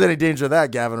don't think there's any danger of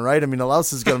that, Gavin, right? I mean, a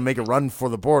louse is going to make a run for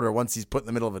the border once he's put in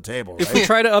the middle of a table, If we right?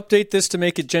 try to update this to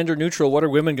make it gender neutral, what are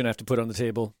women going to have to put on the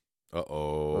table? Uh-oh.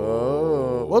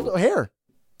 Oh. Well, hair.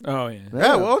 Oh, yeah.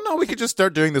 Yeah, well, no, we could just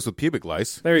start doing this with pubic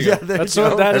lice. There you Yeah, go. there That's you what,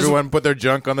 go. that is Everyone put their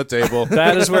junk on the table.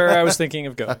 that is where I was thinking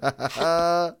of going.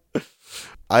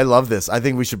 I love this. I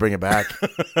think we should bring it back.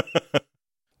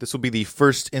 This will be the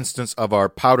first instance of our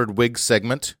powdered wig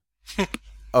segment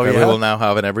Oh, that yeah? we will now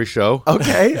have in every show.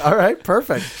 Okay. All right.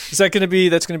 Perfect. Is that going to be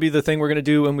the thing we're going to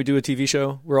do when we do a TV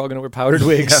show? We're all going to wear powdered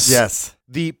wigs. Yes.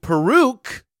 The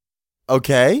peruke,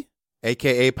 Okay.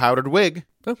 a.k.a. powdered wig.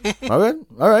 Okay.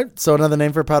 All right. So another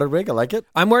name for a powdered wig. I like it.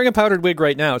 I'm wearing a powdered wig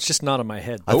right now. It's just not on my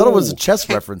head. I thought it was a Oh. chess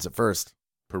reference at first.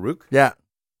 Peruke? Yeah.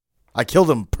 I killed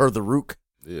him per the rook.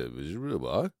 Yeah, was it really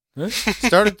bad?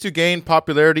 Started to gain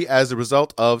popularity as a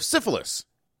result of syphilis.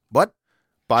 What?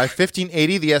 By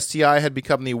 1580, the STI had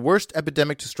become the worst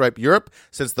epidemic to strike Europe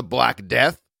since the Black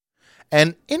Death.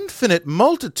 An infinite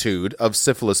multitude of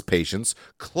syphilis patients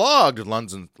clogged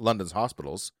London's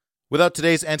hospitals. Without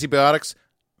today's antibiotics,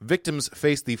 victims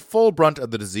faced the full brunt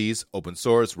of the disease: open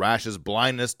sores, rashes,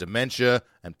 blindness, dementia,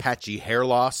 and patchy hair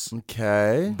loss.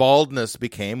 Okay. Baldness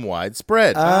became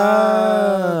widespread.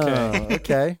 Oh, Okay.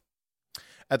 Okay.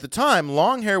 At the time,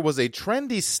 long hair was a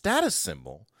trendy status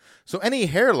symbol, so any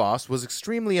hair loss was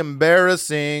extremely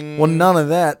embarrassing. Well, none of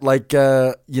that. Like,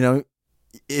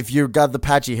 if you got the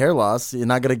patchy hair loss, you're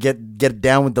not gonna get it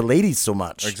down with the ladies so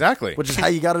much. Exactly. Which is how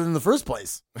you got it in the first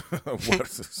place. What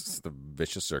is the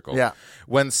vicious circle? Yeah.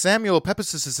 When Samuel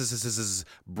Pepys'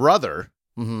 brother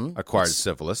Mm-hmm. acquired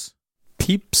syphilis,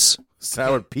 Peeps.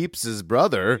 Sour Pepys'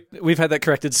 brother. We've had that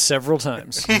corrected several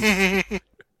times.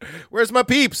 Where's my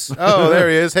Peeps? Oh, there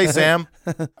he is. Hey, Sam.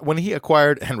 When he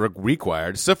acquired and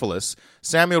required syphilis,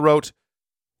 Samuel wrote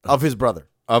Of his brother.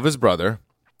 of his brother,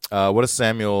 What does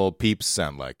Samuel Pepys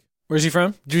sound like? Where's he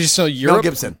from? Did you just know Mel Europe?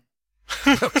 Gibson.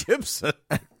 Gibson.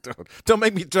 Don't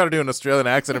make me try to do an Australian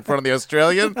accent in front of the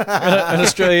Australian. An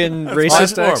Australian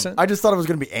racist form. accent. I just thought I was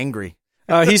going to be angry.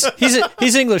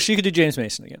 He's English. You could do James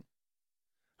Mason again.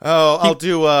 Oh, I'll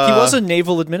do. He was a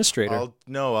naval administrator.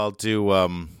 I'll do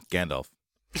Gandalf.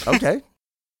 Okay.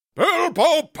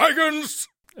 Bilbo Baggins!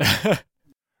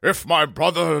 If my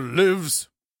brother lives,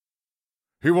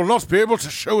 he will not be able to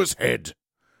show his head,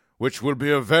 which will be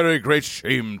a very great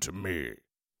shame to me.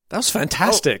 That was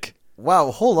fantastic.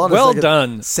 Wow, hold on Well a second.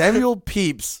 done. Samuel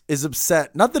Pepys is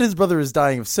upset, not that his brother is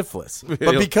dying of syphilis,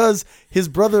 but because his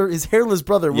hairless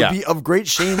brother, would be of great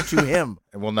shame to him.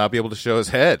 And will not be able to show his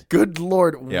head. Good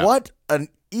Lord, Yeah. what an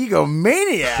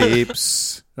egomaniac.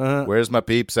 Peeps. Where's my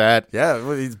peeps at? Yeah,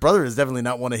 well, his brother is definitely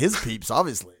not one of his peeps,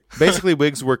 obviously. Basically,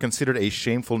 wigs were considered a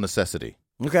shameful necessity.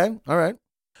 Okay, all right.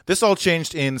 This all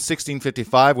changed in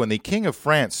 1655 when the King of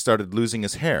France started losing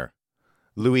his hair.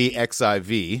 Louis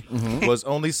XIV was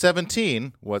only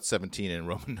 17. What's 17 in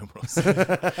Roman numerals?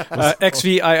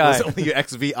 XVII. Was only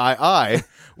XVII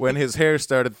when his hair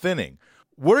started thinning.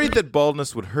 Worried that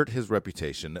baldness would hurt his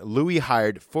reputation, Louis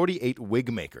hired 48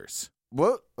 wig makers.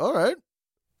 What? All right.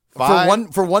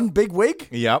 Five- For one big wig?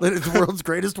 Yep. It's the world's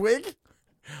greatest wig?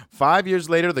 5 years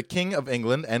later, the King of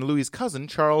England and Louis's cousin,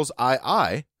 Charles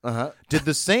II, did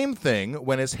the same thing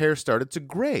when his hair started to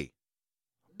gray.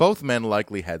 Both men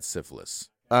likely had syphilis.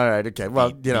 All right, okay.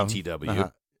 Well,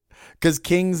 BTW. Because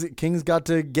kings got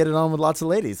to get it on with lots of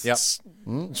ladies. Yep.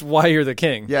 That's why you're the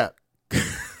king. Yeah.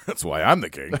 That's why I'm the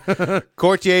king.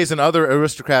 Courtiers and other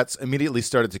aristocrats immediately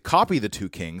started to copy the two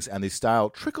kings, and the style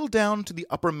trickled down to the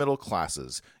upper middle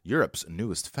classes. Europe's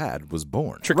newest fad was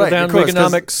born. Trickle down of course,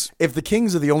 'cause Wigonomics. if the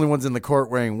kings are the only ones in the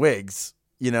court wearing wigs,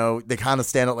 they kind of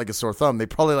stand out like a sore thumb. They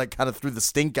probably kind of threw the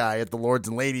stink eye at the lords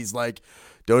and ladies like,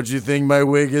 don't you think my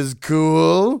wig is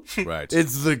cool? Right.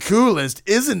 It's the coolest,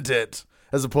 isn't it?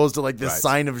 As opposed to this Right.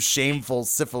 sign of shameful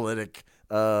syphilitic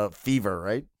fever,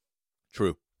 right?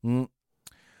 True. Mm.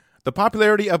 The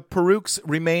popularity of perukes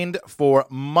remained for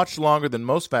much longer than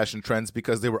most fashion trends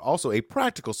because they were also a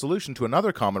practical solution to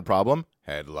another common problem,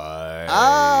 head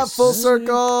lice. Full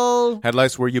circle. Head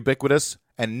lice were ubiquitous,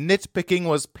 and nitpicking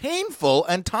was painful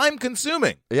and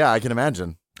time-consuming. Yeah, I can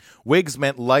imagine. Wigs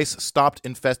meant lice stopped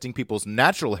infesting people's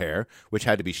natural hair, which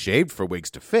had to be shaved for wigs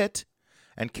to fit,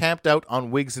 and camped out on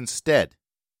wigs instead.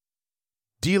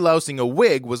 Delousing a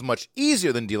wig was much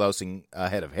easier than delousing a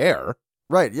head of hair.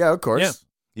 Right, yeah, of course. Yeah.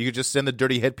 You could just send the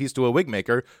dirty headpiece to a wig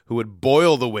maker who would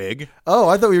boil the wig. Oh,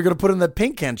 I thought we were going to put in that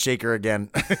paint can shaker again.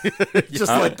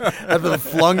 Just have them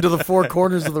flung to the four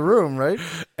corners of the room, right?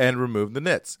 And remove the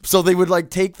nits. So they would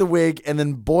take the wig and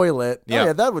then boil it. Yeah. Oh,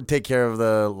 yeah, that would take care of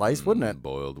the lice, wouldn't it?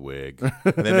 Boiled wig.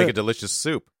 And then make a delicious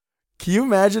soup. Can you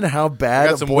imagine how I bad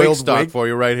got a some wig boiled stock wig, for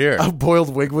you right here. a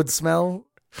boiled wig would smell?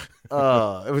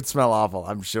 It would smell awful,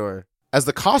 I'm sure. As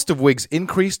the cost of wigs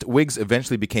increased, wigs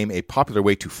eventually became a popular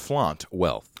way to flaunt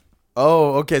wealth.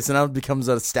 Oh, okay, so now it becomes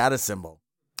a status symbol.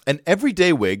 An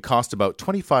everyday wig cost about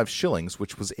 25 shillings,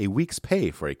 which was a week's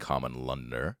pay for a common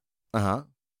Londoner. Uh-huh.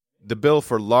 The bill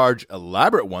for large,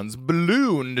 elaborate ones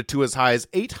ballooned to as high as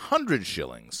 800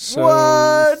 shillings. So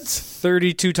What?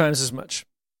 32 times as much.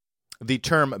 The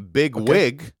term big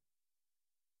wig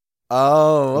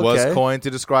Oh, okay. was coined to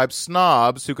describe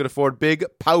snobs who could afford big,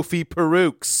 poufy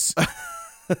perukes.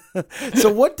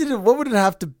 So what would it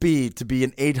have to be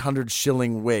an 800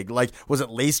 shilling wig? Was it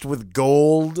laced with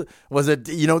gold? Was it,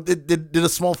 did a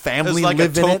small It family was like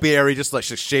live a in it? topiary, just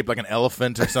shaped like an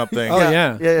elephant or something. Oh,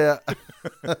 yeah. Yeah.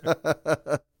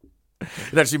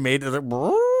 It actually made it.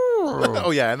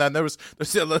 Oh yeah, and then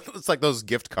it's like those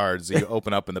gift cards that you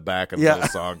open up in the back and the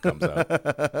song comes out.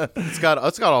 It's got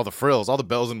all the frills, all the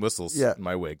bells and whistles in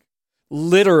my wig.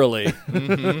 Literally.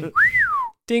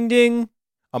 Ding, ding.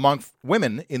 Among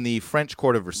women in the French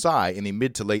court of Versailles in the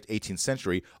mid to late 18th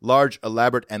century, large,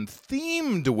 elaborate, and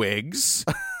themed wigs,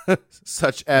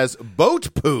 such as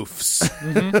boat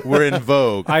poofs, were in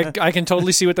vogue. I can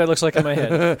totally see what that looks like in my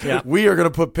head. Yeah. We are going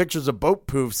to put pictures of boat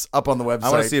poofs up on the website.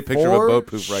 I want to see a picture of a boat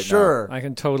poof right Sure. I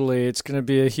can totally. It's going to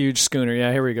be a huge schooner.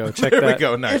 Yeah, here we go. Check now. that. There we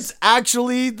go, nice. It's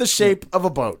actually the shape of a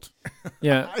boat.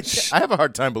 Yeah. I have a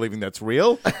hard time believing that's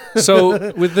real.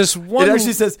 So with this one, It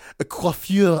actually says a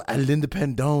coiffure à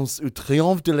l'indépendance ou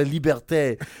triomphe de la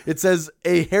liberté. It says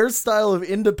a hairstyle of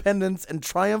independence and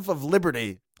triumph of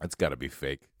liberty. That's got to be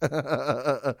fake. Did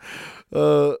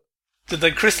they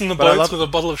christen the But I boats love- with a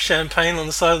bottle of champagne on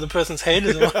the side of the person's head?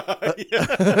 As well?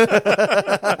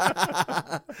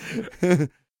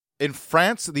 In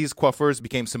France, these coiffures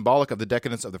became symbolic of the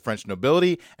decadence of the French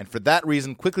nobility, and for that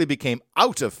reason quickly became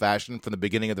out of fashion from the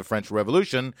beginning of the French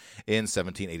Revolution in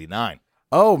 1789.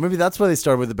 Oh, maybe that's why they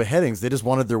started with the beheadings. They just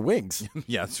wanted their wigs.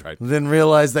 Yeah, that's right. Then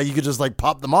realized that you could just like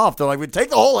pop them off. They're like, we take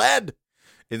the whole head.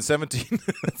 In 17...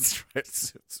 That's right.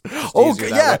 It's Oh, easier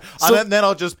that yeah. way. So- and then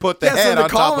I'll just put the Yeah, head so the on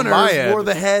top of my coloners head. wore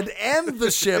the head and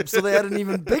the ship, so they had an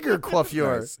even bigger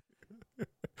coiffure. Nice.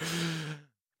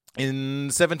 In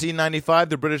 1795,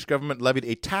 the British government levied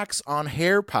a tax on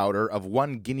hair powder of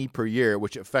 1 guinea per year,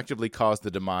 which effectively caused the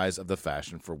demise of the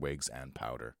fashion for wigs and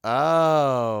powder.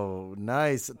 Oh,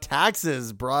 nice.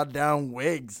 Taxes brought down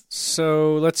wigs.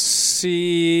 So let's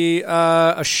see.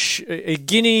 A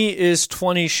guinea is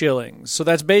 20 shillings. So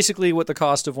that's basically what the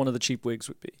cost of one of the cheap wigs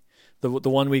would be. The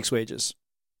 1 week's wages.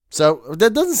 So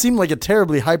that doesn't seem like a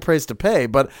terribly high price to pay,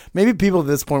 but maybe people at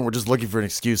this point were just looking for an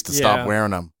excuse to stop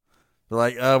wearing them. They're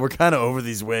like, we're kind of over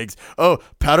these wigs. Oh,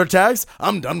 powder tax?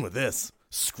 I'm done with this.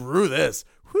 Screw this.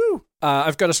 Whew.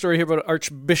 I've got a story here about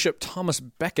Archbishop Thomas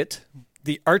Becket,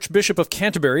 the Archbishop of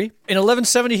Canterbury. In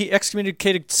 1170, he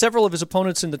excommunicated several of his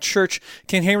opponents in the church.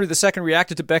 King Henry II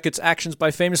reacted to Becket's actions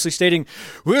by famously stating,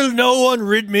 "Will no one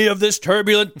rid me of this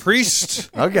turbulent priest?"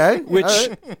 Okay.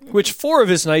 which 4 of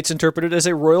his knights interpreted as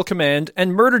a royal command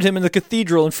and murdered him in the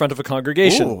cathedral in front of a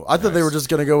congregation. Ooh, I thought they were just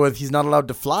going to go with he's not allowed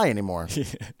to fly anymore.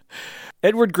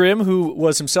 Edward Grimm, who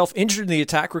was himself injured in the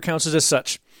attack, recounts it as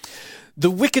such. The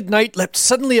wicked knight leapt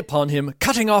suddenly upon him,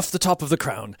 cutting off the top of the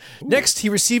crown. Next he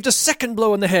received a second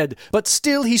blow on the head, but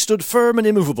still he stood firm and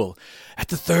immovable. At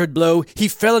the third blow he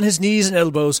fell on his knees and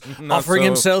elbows, offering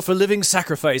himself a living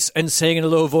sacrifice, and saying in a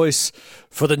low voice,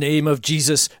 "For the name of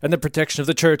Jesus and the protection of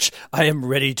the church, I am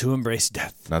ready to embrace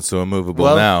death." Not so immovable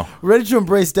now. Ready to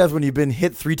embrace death when you've been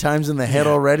hit 3 times in the head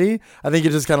already? I think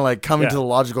you're just kind of like coming to the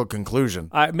logical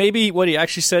conclusion. Maybe what he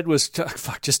actually said was,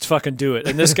 fuck, just fucking do it.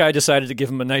 And this guy decided to give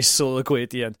him a nice soliloquy at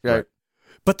the end. Right.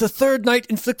 But the third knight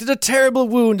inflicted a terrible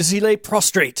wound as he lay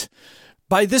prostrate.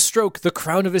 By this stroke, the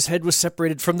crown of his head was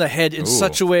separated from the head in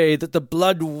such a way that the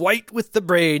blood, white with the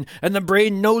brain, and the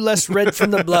brain no less red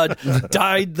from the blood,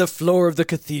 dyed the floor of the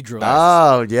cathedral.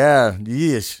 Oh, yeah.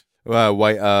 Yeesh.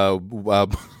 White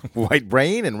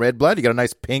brain and red blood. You got a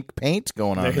nice pink paint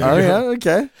going on there. Oh, yeah,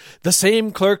 okay. The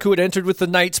same clerk who had entered with the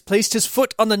knights placed his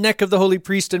foot on the neck of the holy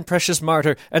priest and precious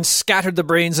martyr and scattered the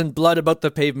brains and blood about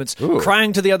the pavements,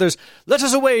 crying to the others, "Let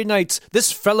us away, knights!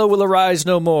 This fellow will arise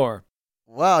no more."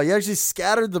 Wow, you actually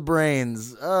scattered the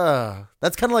brains.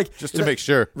 That's kind of like... Just to make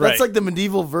sure. That's like the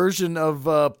medieval version of,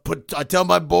 I tell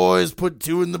my boys, put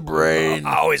 2 in the brain.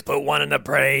 I always put 1 in the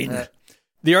brain.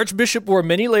 The archbishop wore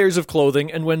many layers of clothing,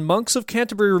 and when monks of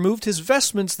Canterbury removed his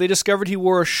vestments, they discovered he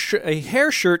wore a hair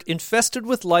shirt infested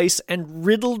with lice and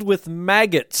riddled with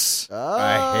maggots.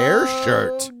 A hair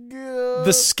shirt.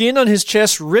 The skin on his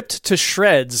chest ripped to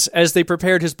shreds. As they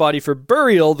prepared his body for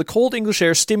burial, the cold English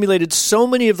air stimulated so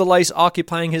many of the lice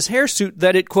occupying his hairsuit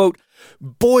that it, quote,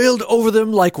 boiled over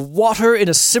them like water in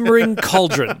a simmering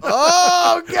cauldron.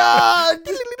 Oh, God!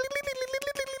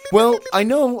 Well, I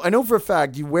know for a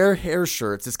fact you wear hair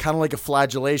shirts. It's kind of like a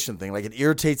flagellation thing. Like it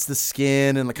irritates the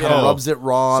skin and kind of rubs it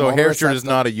raw. So and all hair that shirt stuff. is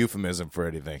not a euphemism for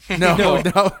anything. No,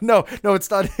 it's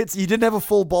not. You didn't have a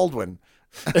full Baldwin.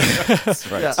 That's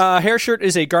right. Hair shirt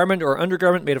is a garment or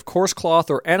undergarment made of coarse cloth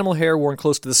or animal hair worn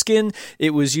close to the skin. It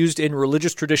was used in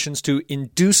religious traditions to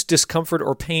induce discomfort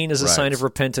or pain as a sign of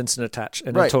repentance and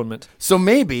atonement. So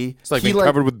maybe It's like being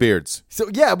covered with beards. So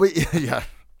yeah, but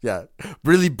yeah,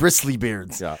 really bristly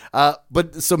beards. Yeah.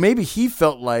 But so maybe he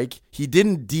felt like he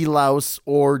didn't delouse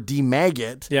or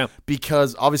demaggot. Yeah.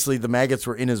 Because obviously the maggots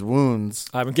were in his wounds.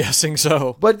 I'm guessing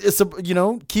so. But it's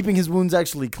keeping his wounds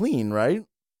actually clean, right?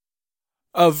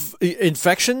 Of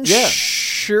infection? Yeah.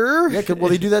 Sure. Yeah. Well,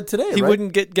 they do that today. He right?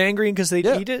 wouldn't get gangrene because they'd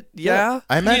eat it. Yeah.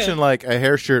 I imagine like a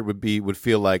hair shirt would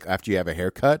feel like after you have a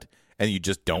haircut and you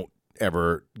just don't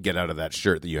ever get out of that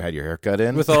shirt that you had your haircut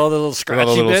in With all the little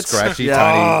scratchy bits. Scratchy,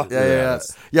 Yeah. tiny.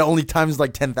 Yeah. Only times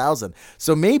like 10,000.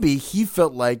 So maybe he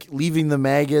felt like leaving the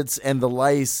maggots and the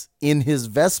lice in his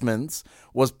vestments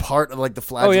was part of like the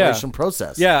flagellation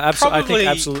process. Yeah, absolutely. I think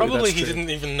absolutely. Probably that's he true. didn't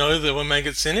even know there were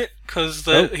maggots in it because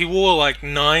he wore like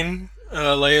 9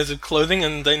 layers of clothing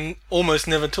and they almost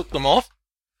never took them off.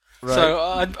 Right.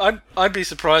 So I'd be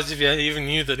surprised if you even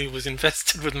knew that he was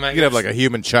infested with maggots. You could have like a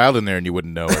human child in there and you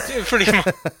wouldn't know it. Yeah, pretty much.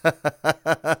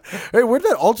 Hey, where'd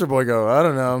that altar boy go? I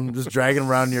don't know. I'm just dragging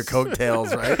around your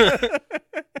coattails, right?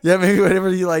 Yeah, maybe whenever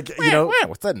you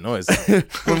What's that noise?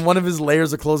 when one of his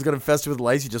layers of clothes got infested with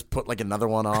lice, you just put like another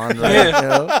one on. Right?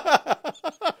 Yeah.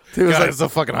 It was God, like, it's so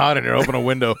fucking hot in here. Open a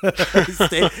window.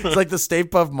 it's like the Stay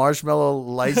Puft Marshmallow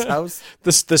Lice House.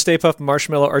 The Stay Puft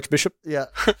Marshmallow Archbishop. Yeah.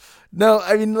 No,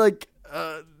 I mean, like,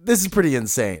 this is pretty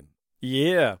insane.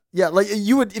 Yeah. Yeah, like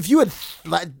if you had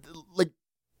like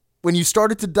when you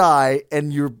started to die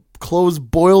and your clothes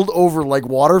boiled over like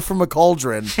water from a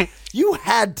cauldron, you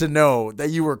had to know that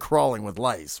you were crawling with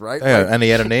lice, right? Yeah, Like, and he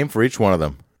had a name for each one of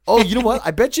them. oh, you know what?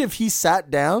 I bet you if he sat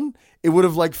down, it would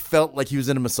have like felt like he was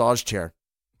in a massage chair.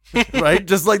 Right?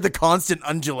 Just like the constant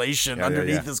undulation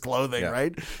underneath his clothing,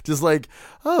 right? Just like,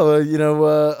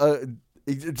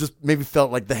 it just maybe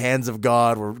felt like the hands of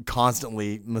God were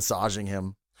constantly massaging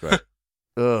him. Right.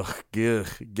 Ugh,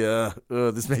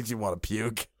 this makes you want to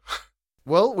puke.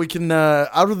 Well, we can,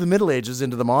 out of the Middle Ages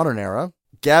into the modern era.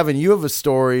 Gavin, you have a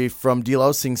story from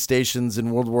delousing stations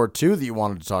in World War II that you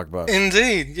wanted to talk about.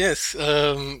 Indeed, yes.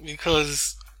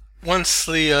 Because once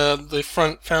the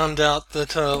front found out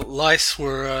that lice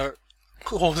were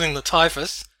causing the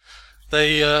typhus,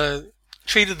 they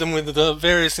treated them with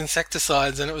various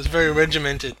insecticides, and it was very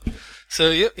regimented. So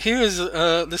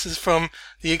this is from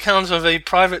the account of a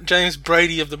Private James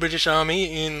Brady of the British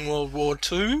Army in World War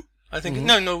II. I think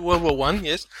World War One.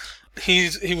 Yes,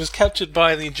 he was captured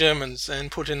by the Germans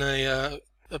and put in a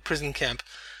prison camp.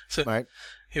 So Right.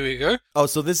 here we go. Oh,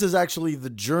 so this is actually the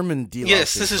German delousing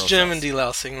Yes, this is process. German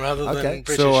delousing rather than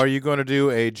British. So are you going to do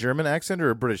a German accent or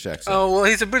a British accent? Oh well,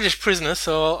 he's a British prisoner,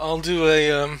 so I'll do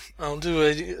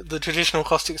the traditional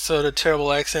caustic soda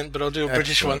terrible accent, but I'll do a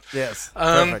British one. Yes,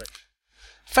 Um, perfect.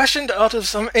 Fashioned out of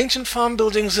some ancient farm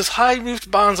buildings as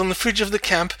high-roofed barns on the fridge of the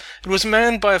camp, it was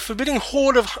manned by a forbidding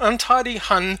horde of untidy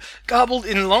Hun, garbled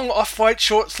in long off-white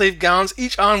short-sleeved gowns,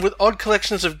 each armed with odd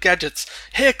collections of gadgets: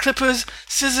 hair clippers,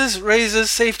 scissors, razors,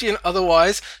 safety and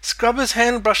otherwise, scrubbers,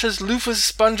 hand brushes, loofahs,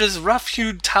 sponges,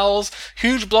 rough-hued towels,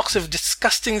 huge blocks of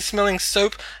disgusting-smelling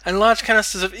soap, and large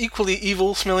canisters of equally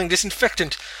evil-smelling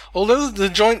disinfectant. Although the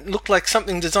joint looked like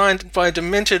something designed by a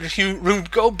demented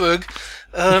Rube Goldberg,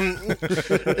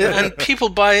 and people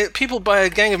by a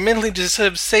gang of mentally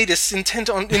disturbed sadists intent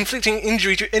on inflicting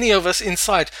injury to any of us in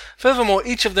sight. Furthermore,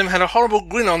 each of them had a horrible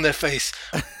grin on their face.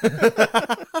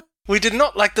 We did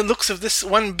not like the looks of this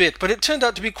one bit, but it turned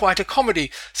out to be quite a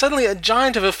comedy. Suddenly a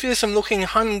giant of a fearsome-looking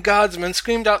Hun guardsman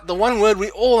screamed out the one word we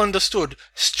all understood: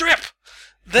 "Strip!"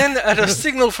 Then, at a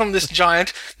signal from this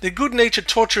giant, the good-natured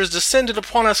torturers descended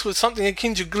upon us with something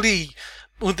akin to glee,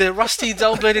 with their rusty,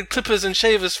 dull-bladed clippers and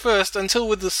shavers first, until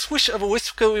with the swish of a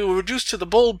whisker we were reduced to the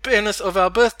bald bareness of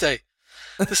our birthday.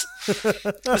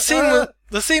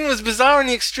 The scene was bizarre in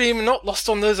the extreme and not lost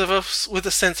on those of us with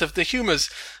a sense of the humours.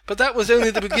 But that was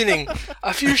only the beginning.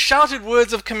 A few shouted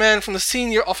words of command from the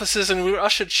senior officers, and we were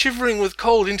ushered shivering with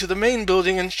cold into the main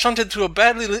building and shunted through a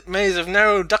badly lit maze of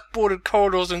narrow, duck-bordered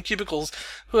corridors and cubicles,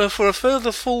 where for a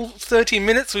further full 30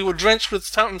 minutes we were drenched with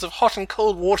fountains of hot and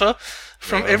cold water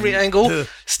from every angle,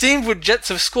 steamed with jets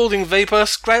of scalding vapour,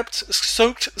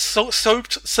 soaked,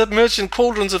 submerged in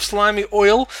cauldrons of slimy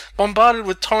oil, bombarded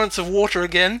with torrents of water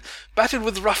again, battered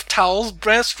with rough towels,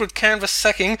 branched with canvas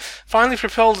sacking, finally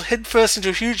propelled headfirst into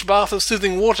a huge bath of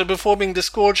soothing water before being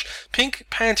disgorged, pink,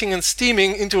 panting and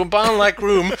steaming, into a barn-like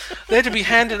room, there to be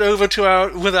handed over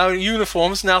with our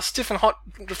uniforms, now stiff and hot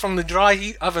from the dry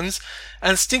heat ovens,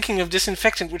 and stinking of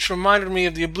disinfectant, which reminded me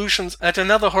of the ablutions at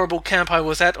another horrible camp I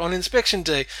was at on inspection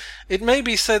day. It may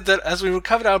be said that as we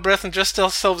recovered our breath and dressed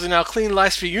ourselves in our clean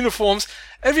lice-free uniforms,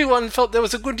 everyone felt there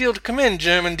was a good deal to commend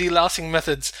German delousing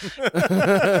methods.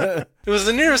 It was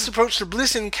the nearest approach to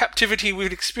bliss in captivity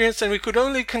we'd experienced, and we could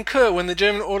only concur when the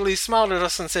German orderly smiled at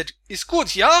us and said, "Ist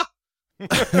gut, ja?"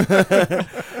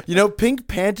 Pink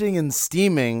panting and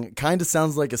steaming kind of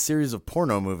sounds like a series of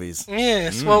porno movies.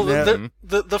 Yes, well,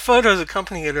 the photos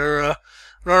accompanying it are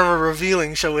rather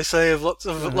revealing, shall we say, of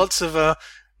lots of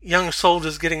young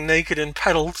soldiers getting naked and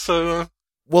paddled. So,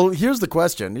 well, here's the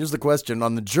question.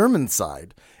 On the German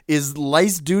side, is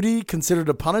lice duty considered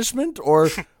a punishment, or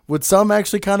would some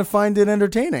actually kind of find it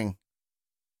entertaining?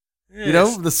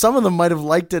 yes. Some of them might have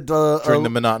liked it During the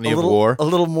monotony of war. a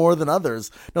little more than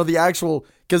others. No, the actual,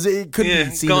 because it couldn't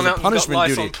be seen gone as out a and got punishment lice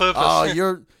duty. on purpose. Oh,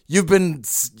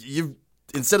 you've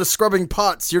instead of scrubbing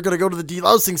pots, you're going to go to the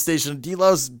delousing station and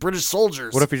delouse British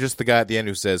soldiers. What if you're just the guy at the end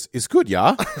who says, "It's good,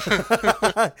 yeah"?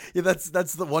 Yeah, that's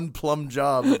the one plum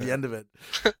job at the end of it.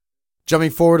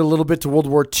 Jumping forward a little bit to World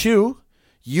War II,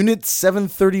 Unit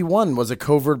 731 was a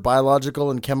covert biological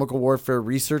and chemical warfare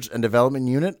research and development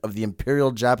unit of the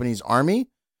Imperial Japanese Army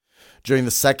during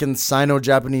the Second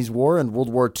Sino-Japanese War and World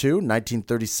War II,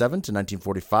 1937 to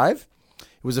 1945. It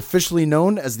was officially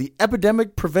known as the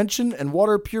Epidemic Prevention and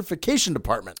Water Purification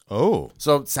Department. Oh.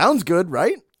 So, sounds good,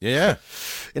 right? Yeah.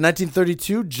 In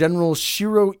 1932, General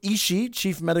Shiro Ishii,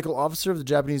 chief medical officer of the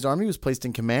Japanese army, was placed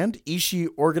in command. Ishii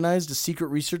organized a secret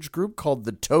research group called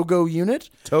the Togo Unit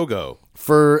Togo.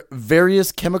 for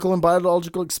various chemical and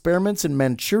biological experiments in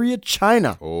Manchuria,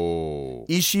 China. Oh.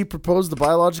 Ishii proposed the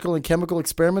biological and chemical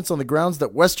experiments on the grounds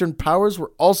that Western powers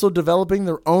were also developing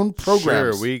their own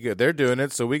programs. Sure, they're doing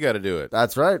it, so we got to do it.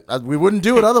 That's right. We wouldn't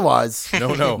do it otherwise.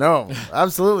 No. No,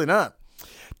 absolutely not.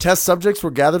 Test subjects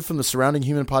were gathered from the surrounding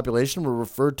human population were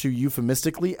referred to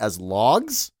euphemistically as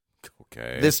logs.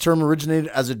 Okay. This term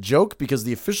originated as a joke because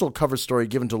the official cover story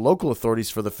given to local authorities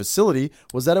for the facility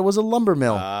was that it was a lumber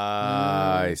mill.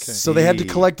 I see. So they had to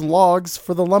collect logs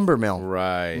for the lumber mill.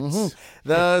 Right.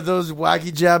 Those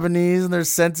wacky Japanese and their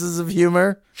senses of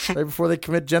humor right before they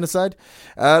commit genocide.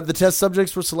 The test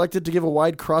subjects were selected to give a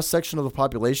wide cross-section of the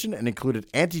population and included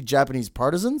anti-Japanese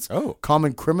partisans,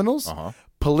 common criminals,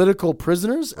 political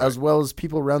prisoners, as well as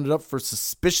people rounded up for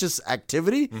suspicious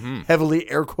activity, heavily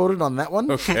air-quoted on that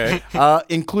one, Okay.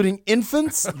 including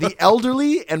infants, the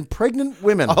elderly, and pregnant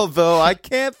women. Although I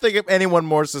can't think of anyone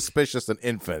more suspicious than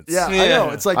infants. Yeah, I know.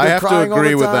 It's like I they're have to crying all agree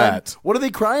the with time. that. What are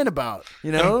they crying about?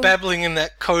 You know? And babbling in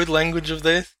that code language of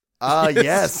theirs.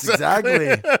 Yes,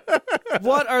 exactly.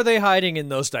 What are they hiding in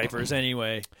those diapers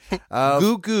anyway?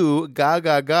 Goo goo, ga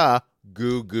ga ga,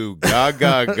 goo goo, ga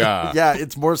ga ga. Yeah,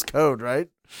 it's Morse code, right?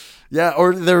 Yeah,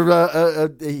 or their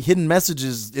hidden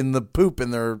messages in the poop in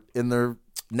their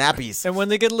nappies. And when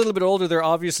they get a little bit older, they're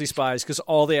obviously spies because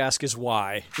all they ask is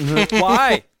why.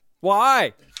 Why?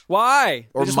 Why? Why?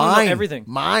 Or They just wanna know mine. everything.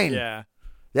 Mine. Yeah.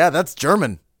 Yeah, that's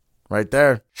German right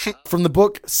there. From the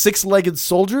book Six-Legged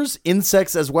Soldiers,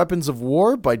 Insects as Weapons of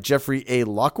War by Jeffrey A.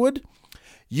 Lockwood.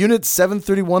 Unit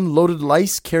 731 loaded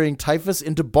lice carrying typhus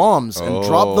into bombs and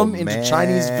dropped them into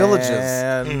Chinese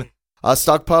villages.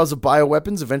 Stockpiles of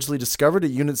bioweapons eventually discovered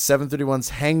at Unit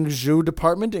 731's Hangzhou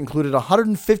department included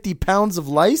 150 pounds of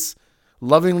lice,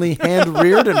 lovingly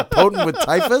hand-reared and potent with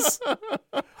typhus.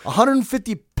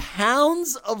 150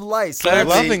 pounds of lice. That'd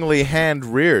be- Lovingly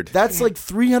hand-reared. That's like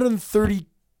 330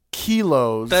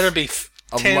 kilos. That'd be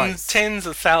Of lice. tens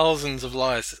of thousands of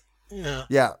lice. Yeah.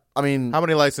 Yeah, I mean, How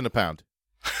many lice in a pound?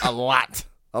 a lot.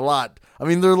 A lot. I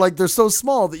mean, they're so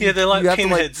small that Yeah, they're like you have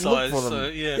pinhead to look size, for them. so,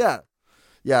 yeah. Yeah.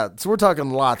 Yeah, so we're talking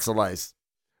lots of lice.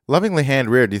 Lovingly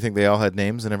hand-reared. Do you think they all had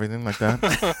names and everything like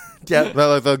that? Yeah.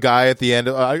 Like the guy at the end.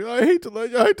 I hate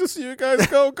to see you guys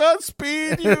go.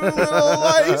 Godspeed, you little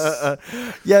lice.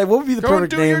 Yeah, what would be the Go and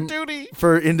perfect do your name duty.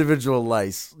 for individual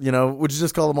lice? You know, would you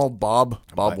just call them all Bob?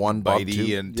 Bob 1, Bob 2?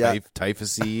 Bitey and yeah.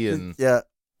 typhusy and Yeah.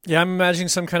 Yeah, I'm imagining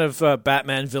some kind of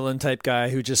Batman villain type guy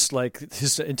who just like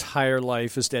his entire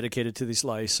life is dedicated to these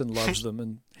lice and loves them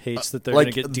and hates that they're like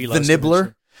going to get the deliced.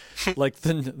 Nibbler? Like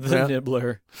the Yeah.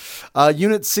 Nibbler.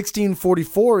 Unit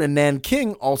 1644 in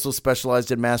Nanking also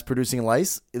specialized in mass producing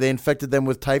lice. They infected them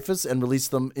with typhus and released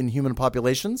them in human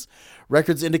populations.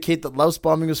 Records indicate that louse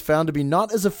bombing was found to be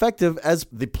not as effective as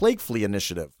the plague flea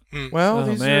initiative. well, Oh,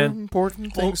 these man. are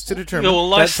important things to Yeah, determine. well,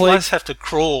 That plague- lice have to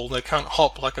crawl. They can't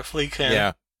hop like a flea can.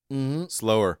 Yeah, Mm-hmm.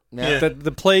 slower. Yeah.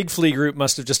 The plague flea group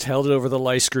must have just held it over the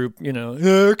lice group, you know.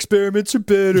 Our experiments are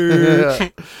better.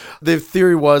 The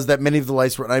theory was that many of the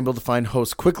lice were unable to find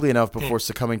hosts quickly enough before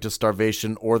succumbing to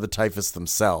starvation or the typhus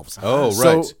themselves. Oh,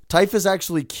 So right. typhus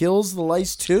actually kills the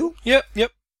lice too? Yep.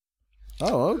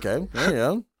 Oh, okay. There you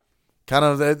go. Kind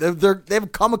of, they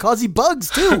have kamikaze bugs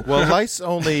too. Well, lice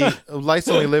only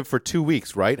live for 2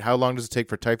 weeks, right? How long does it take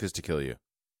for typhus to kill you?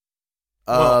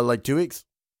 Like 2 weeks.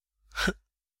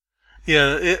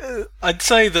 Yeah. I'd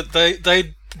say that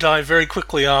they die very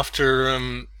quickly after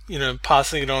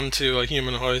passing it on to a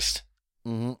human host.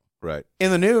 Mm-hmm. Right.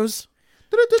 In the news,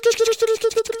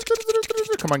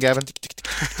 Come on, Gavin.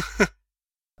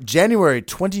 January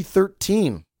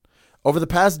 2013. Over the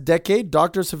past decade,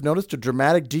 doctors have noticed a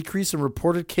dramatic decrease in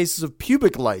reported cases of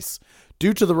pubic lice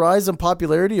due to the rise in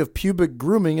popularity of pubic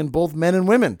grooming in both men and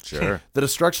women. Sure. The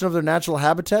destruction of their natural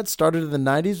habitat started in the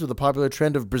 90s with the popular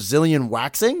trend of Brazilian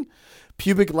waxing.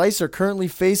 Pubic lice are currently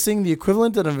facing the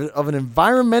equivalent of an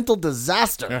environmental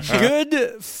disaster.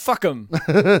 Good fuck 'em.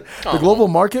 The global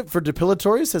market for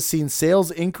depilatories has seen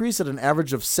sales increase at an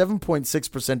average of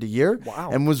 7.6% a year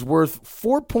and was worth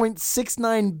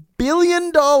 $4.69 billion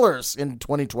in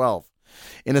 2012.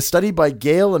 In a study by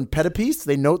Gale and Pettipies,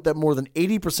 they note that more than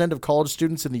 80% of college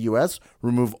students in the U.S.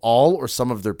 remove all or some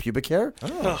of their pubic hair.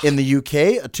 In the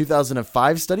U.K., a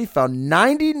 2005 study found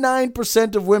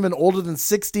 99% of women older than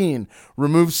 16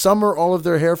 remove some or all of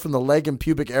their hair from the leg and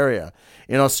pubic area.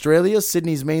 In Australia,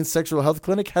 Sydney's main sexual health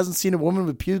clinic hasn't seen a woman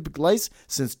with pubic lice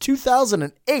since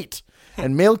 2008,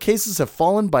 and male cases have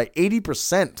fallen by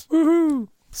 80%.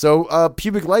 So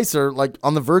pubic lice are like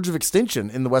on the verge of extinction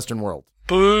in the Western world.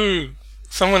 Boo!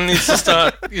 Someone needs to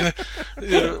start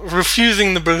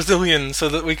refusing the Brazilian so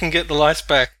that we can get the lice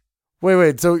back.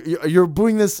 Wait. So you're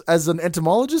booing this as an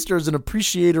entomologist or as an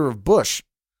appreciator of bush?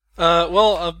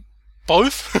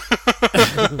 Both.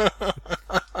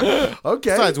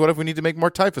 Okay. Besides, what if we need to make more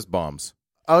typhus bombs?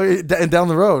 Oh, and down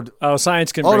the road. Oh,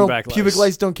 science can Oh, bring no, back pubic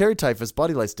lice don't carry typhus.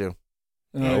 Body lice do.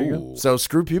 There you go. So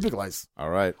screw pubic lice. All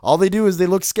right. All they do is they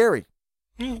look scary.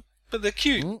 But they're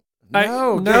cute.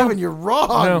 No, no. Gavin, you're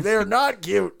wrong. No. They're not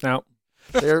cute. No,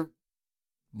 They're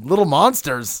little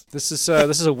monsters. this is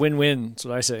a win-win. That's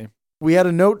what I say. We had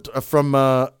a note from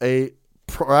a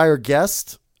prior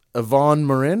guest, Yvonne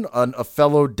Marin, a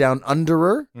fellow down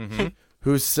underer,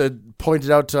 who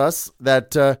pointed out to us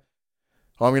that I'm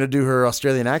going to do her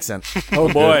Australian accent.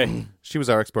 Oh boy. She was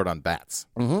our expert on bats.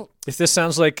 If this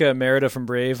sounds like Merida from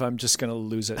Brave, I'm just going to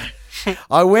lose it.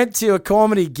 I went to a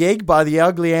comedy gig by the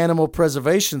Ugly Animal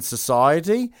Preservation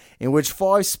Society in which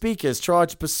 5 speakers tried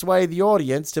to persuade the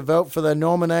audience to vote for the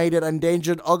nominated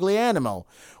endangered ugly animal.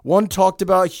 One talked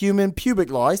about human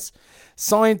pubic lice.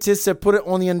 Scientists have put it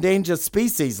on the endangered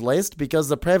species list because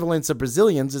the prevalence of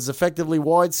Brazilians is effectively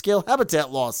wide-scale habitat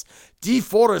loss,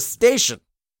 deforestation.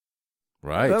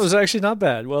 Right. That was actually not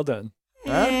bad. Well done.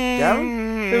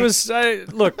 Gavin? It was.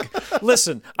 Look,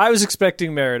 listen. I was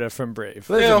expecting Merida from Brave.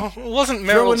 It wasn't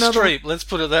Meryl another- Streep. Let's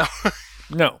put it that way.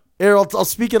 No. Here, I'll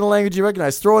speak in a language you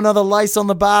recognize. Throw another lice on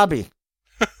the Barbie.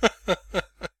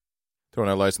 Throwing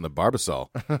our lice in the barbasol.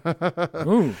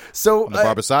 Ooh. So, On the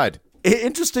barbicide.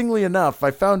 interestingly enough,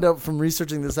 I found out from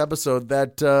researching this episode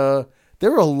that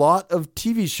there are a lot of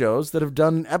TV shows that have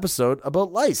done an episode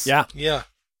about lice. Yeah. Yeah.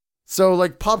 So,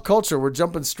 like pop culture, we're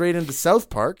jumping straight into South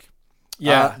Park.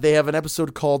 Yeah. They have an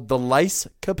episode called The Lice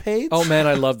Capades. Oh man,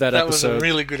 I love that That was episode. a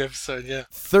really good episode, yeah.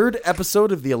 3rd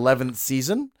episode of the 11th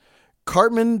season.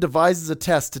 Cartman devises a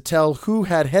test to tell who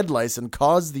had head lice and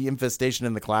caused the infestation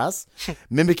in the class,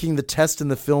 mimicking the test in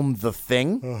the film The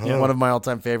Thing, one of my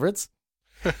all-time favorites.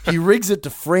 He rigs it to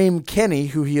frame Kenny,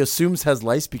 who he assumes has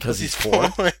lice because he's poor.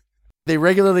 They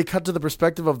regularly cut to the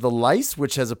perspective of the lice,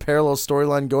 which has a parallel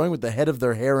storyline going with the head of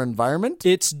their hair environment.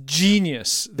 It's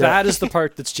genius. That is the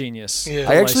part that's genius. Yeah.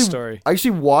 The I lice story.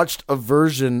 actually watched a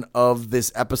version of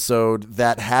this episode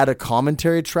that had a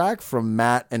commentary track from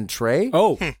Matt and Trey.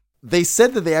 Oh, They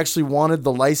said that they actually wanted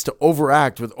the lice to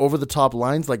overact with over-the-top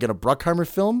lines like in a Bruckheimer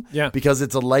film. Yeah. Because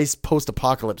it's a lice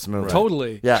post-apocalypse movie.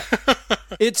 totally. Yeah.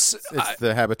 It's It's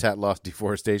the habitat loss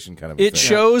deforestation kind of a it thing.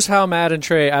 shows how Matt and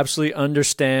Trey absolutely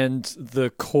understand the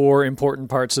core important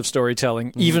parts of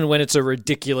storytelling, even when it's a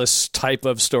ridiculous type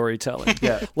of storytelling.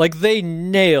 Yeah. Like they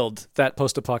nailed that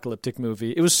post-apocalyptic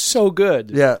movie. It was so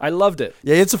good. Yeah. I loved it.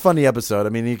 Yeah, it's a funny episode. I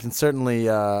mean, you can certainly,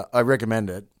 I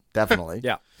recommend it. Definitely.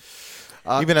 Yeah.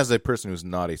 Even as a person who's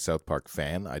not a South Park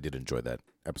fan, I did enjoy that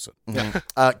episode.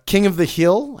 King of the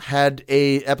Hill had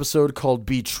a episode called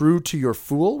Be True to Your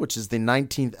Fool, which is the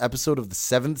 19th episode of the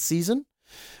 7th season.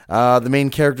 The main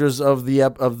characters of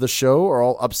the show are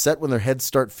all upset when their heads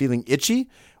start feeling itchy,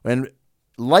 when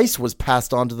lice was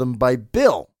passed on to them by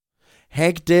Bill.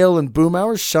 Hank, Dale, and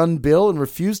Boomhauer shun Bill and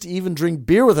refuse to even drink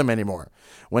beer with him anymore.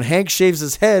 When Hank shaves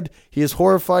his head, he is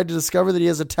horrified to discover that he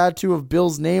has a tattoo of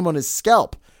Bill's name on his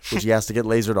scalp, which he has to get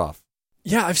lasered off.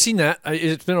 Yeah, I've seen that.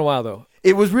 It's been a while though.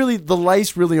 It was really, the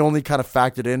lice really only kind of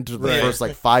factored into the Right. first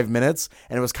 5 minutes,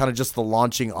 and it was kind of just the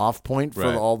launching off point for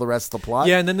Right. all the rest of the plot.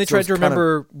 Yeah, and then they So tried it's to kind of-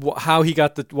 remember why he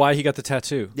got the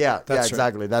tattoo. Yeah, That's right.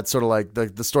 exactly. That's sort of like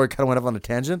the story kind of went off on a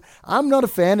tangent. I'm not a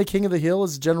fan of King of the Hill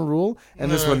as a general rule, and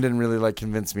this one didn't really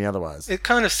convince me otherwise. It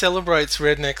kind of celebrates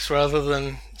rednecks rather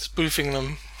than spoofing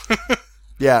them.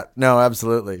 Yeah, no,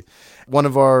 absolutely. One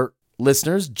of our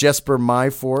listeners, Jesper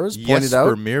Myfors, pointed out.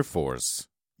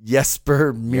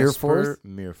 Jesper Meerforth.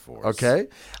 Meerforth. Okay.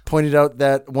 Pointed out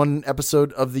that one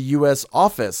episode of the U.S.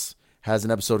 Office has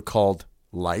an episode called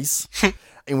Lice,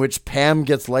 in which Pam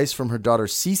gets lice from her daughter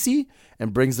Cece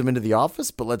and brings them into the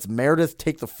office, but lets Meredith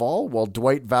take the fall while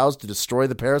Dwight vows to destroy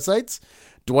the parasites.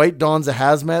 Dwight dons a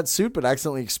hazmat suit, but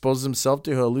accidentally exposes himself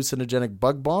to a hallucinogenic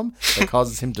bug bomb that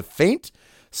causes him to faint.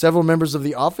 Several members of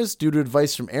the office, due to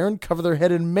advice from Aaron, cover their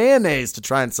head in mayonnaise to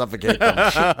try and suffocate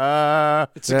them.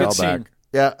 It's a good scene.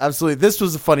 Yeah, absolutely. This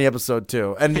was a funny episode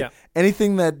too, and Yeah.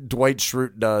 anything that Dwight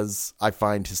Schrute does, I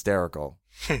find hysterical.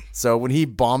 So when he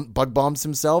bug bombs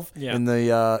himself Yeah. in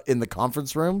the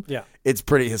conference room, Yeah. it's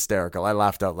pretty hysterical. I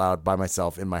laughed out loud by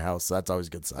myself in my house, so that's always a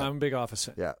good sign. I'm a big Office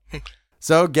fan. Yeah.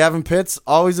 So Gavin Pitts,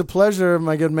 always a pleasure,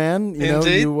 my good man. You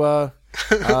Indeed. know,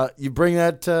 you bring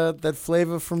that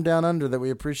flavor from down under that we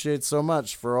appreciate so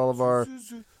much for all of our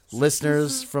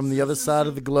listeners from the other side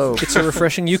of the globe. It's a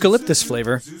refreshing eucalyptus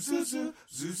flavor. It's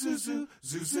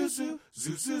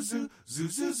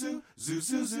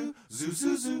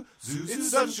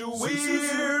such a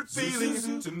weird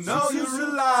feeling to know you're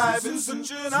alive. It's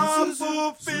such an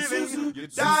awful feeling. You're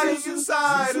dying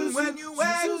inside, and when you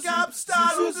wake up,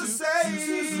 startled to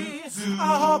say,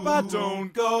 I hope I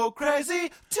don't go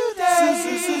crazy today.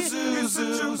 It's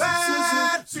such a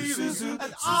bad feeling,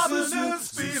 an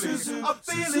ominous feeling, a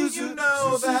feeling you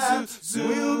know that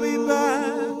we'll be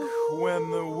back when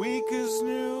the week is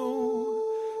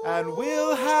new, and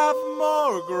we'll have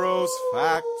more gross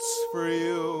facts for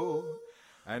you,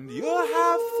 and you'll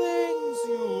have things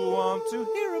you'll want to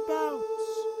hear about.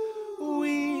 We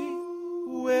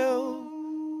will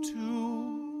too.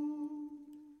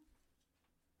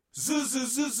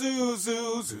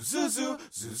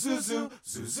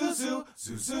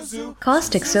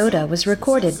 Caustic Soda was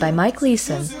recorded by Mike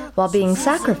Leeson while being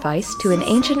sacrificed to an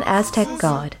ancient Aztec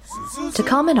god. To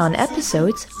comment on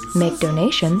episodes, make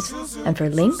donations, and for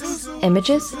links,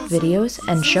 images, videos,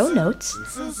 and show notes,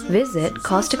 visit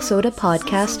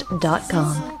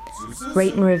causticsodapodcast.com.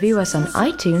 Rate and review us on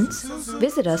iTunes,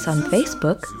 visit us on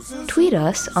Facebook, tweet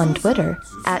us on Twitter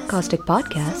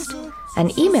 @CausticPodcast,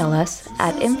 and email us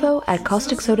at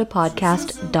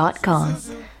info@causticsodapodcast.com.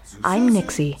 I'm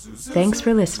Nixie. Thanks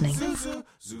for listening.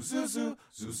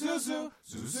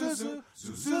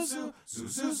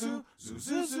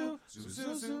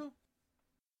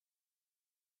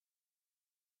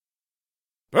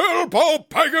 Bilbo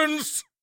Baggins!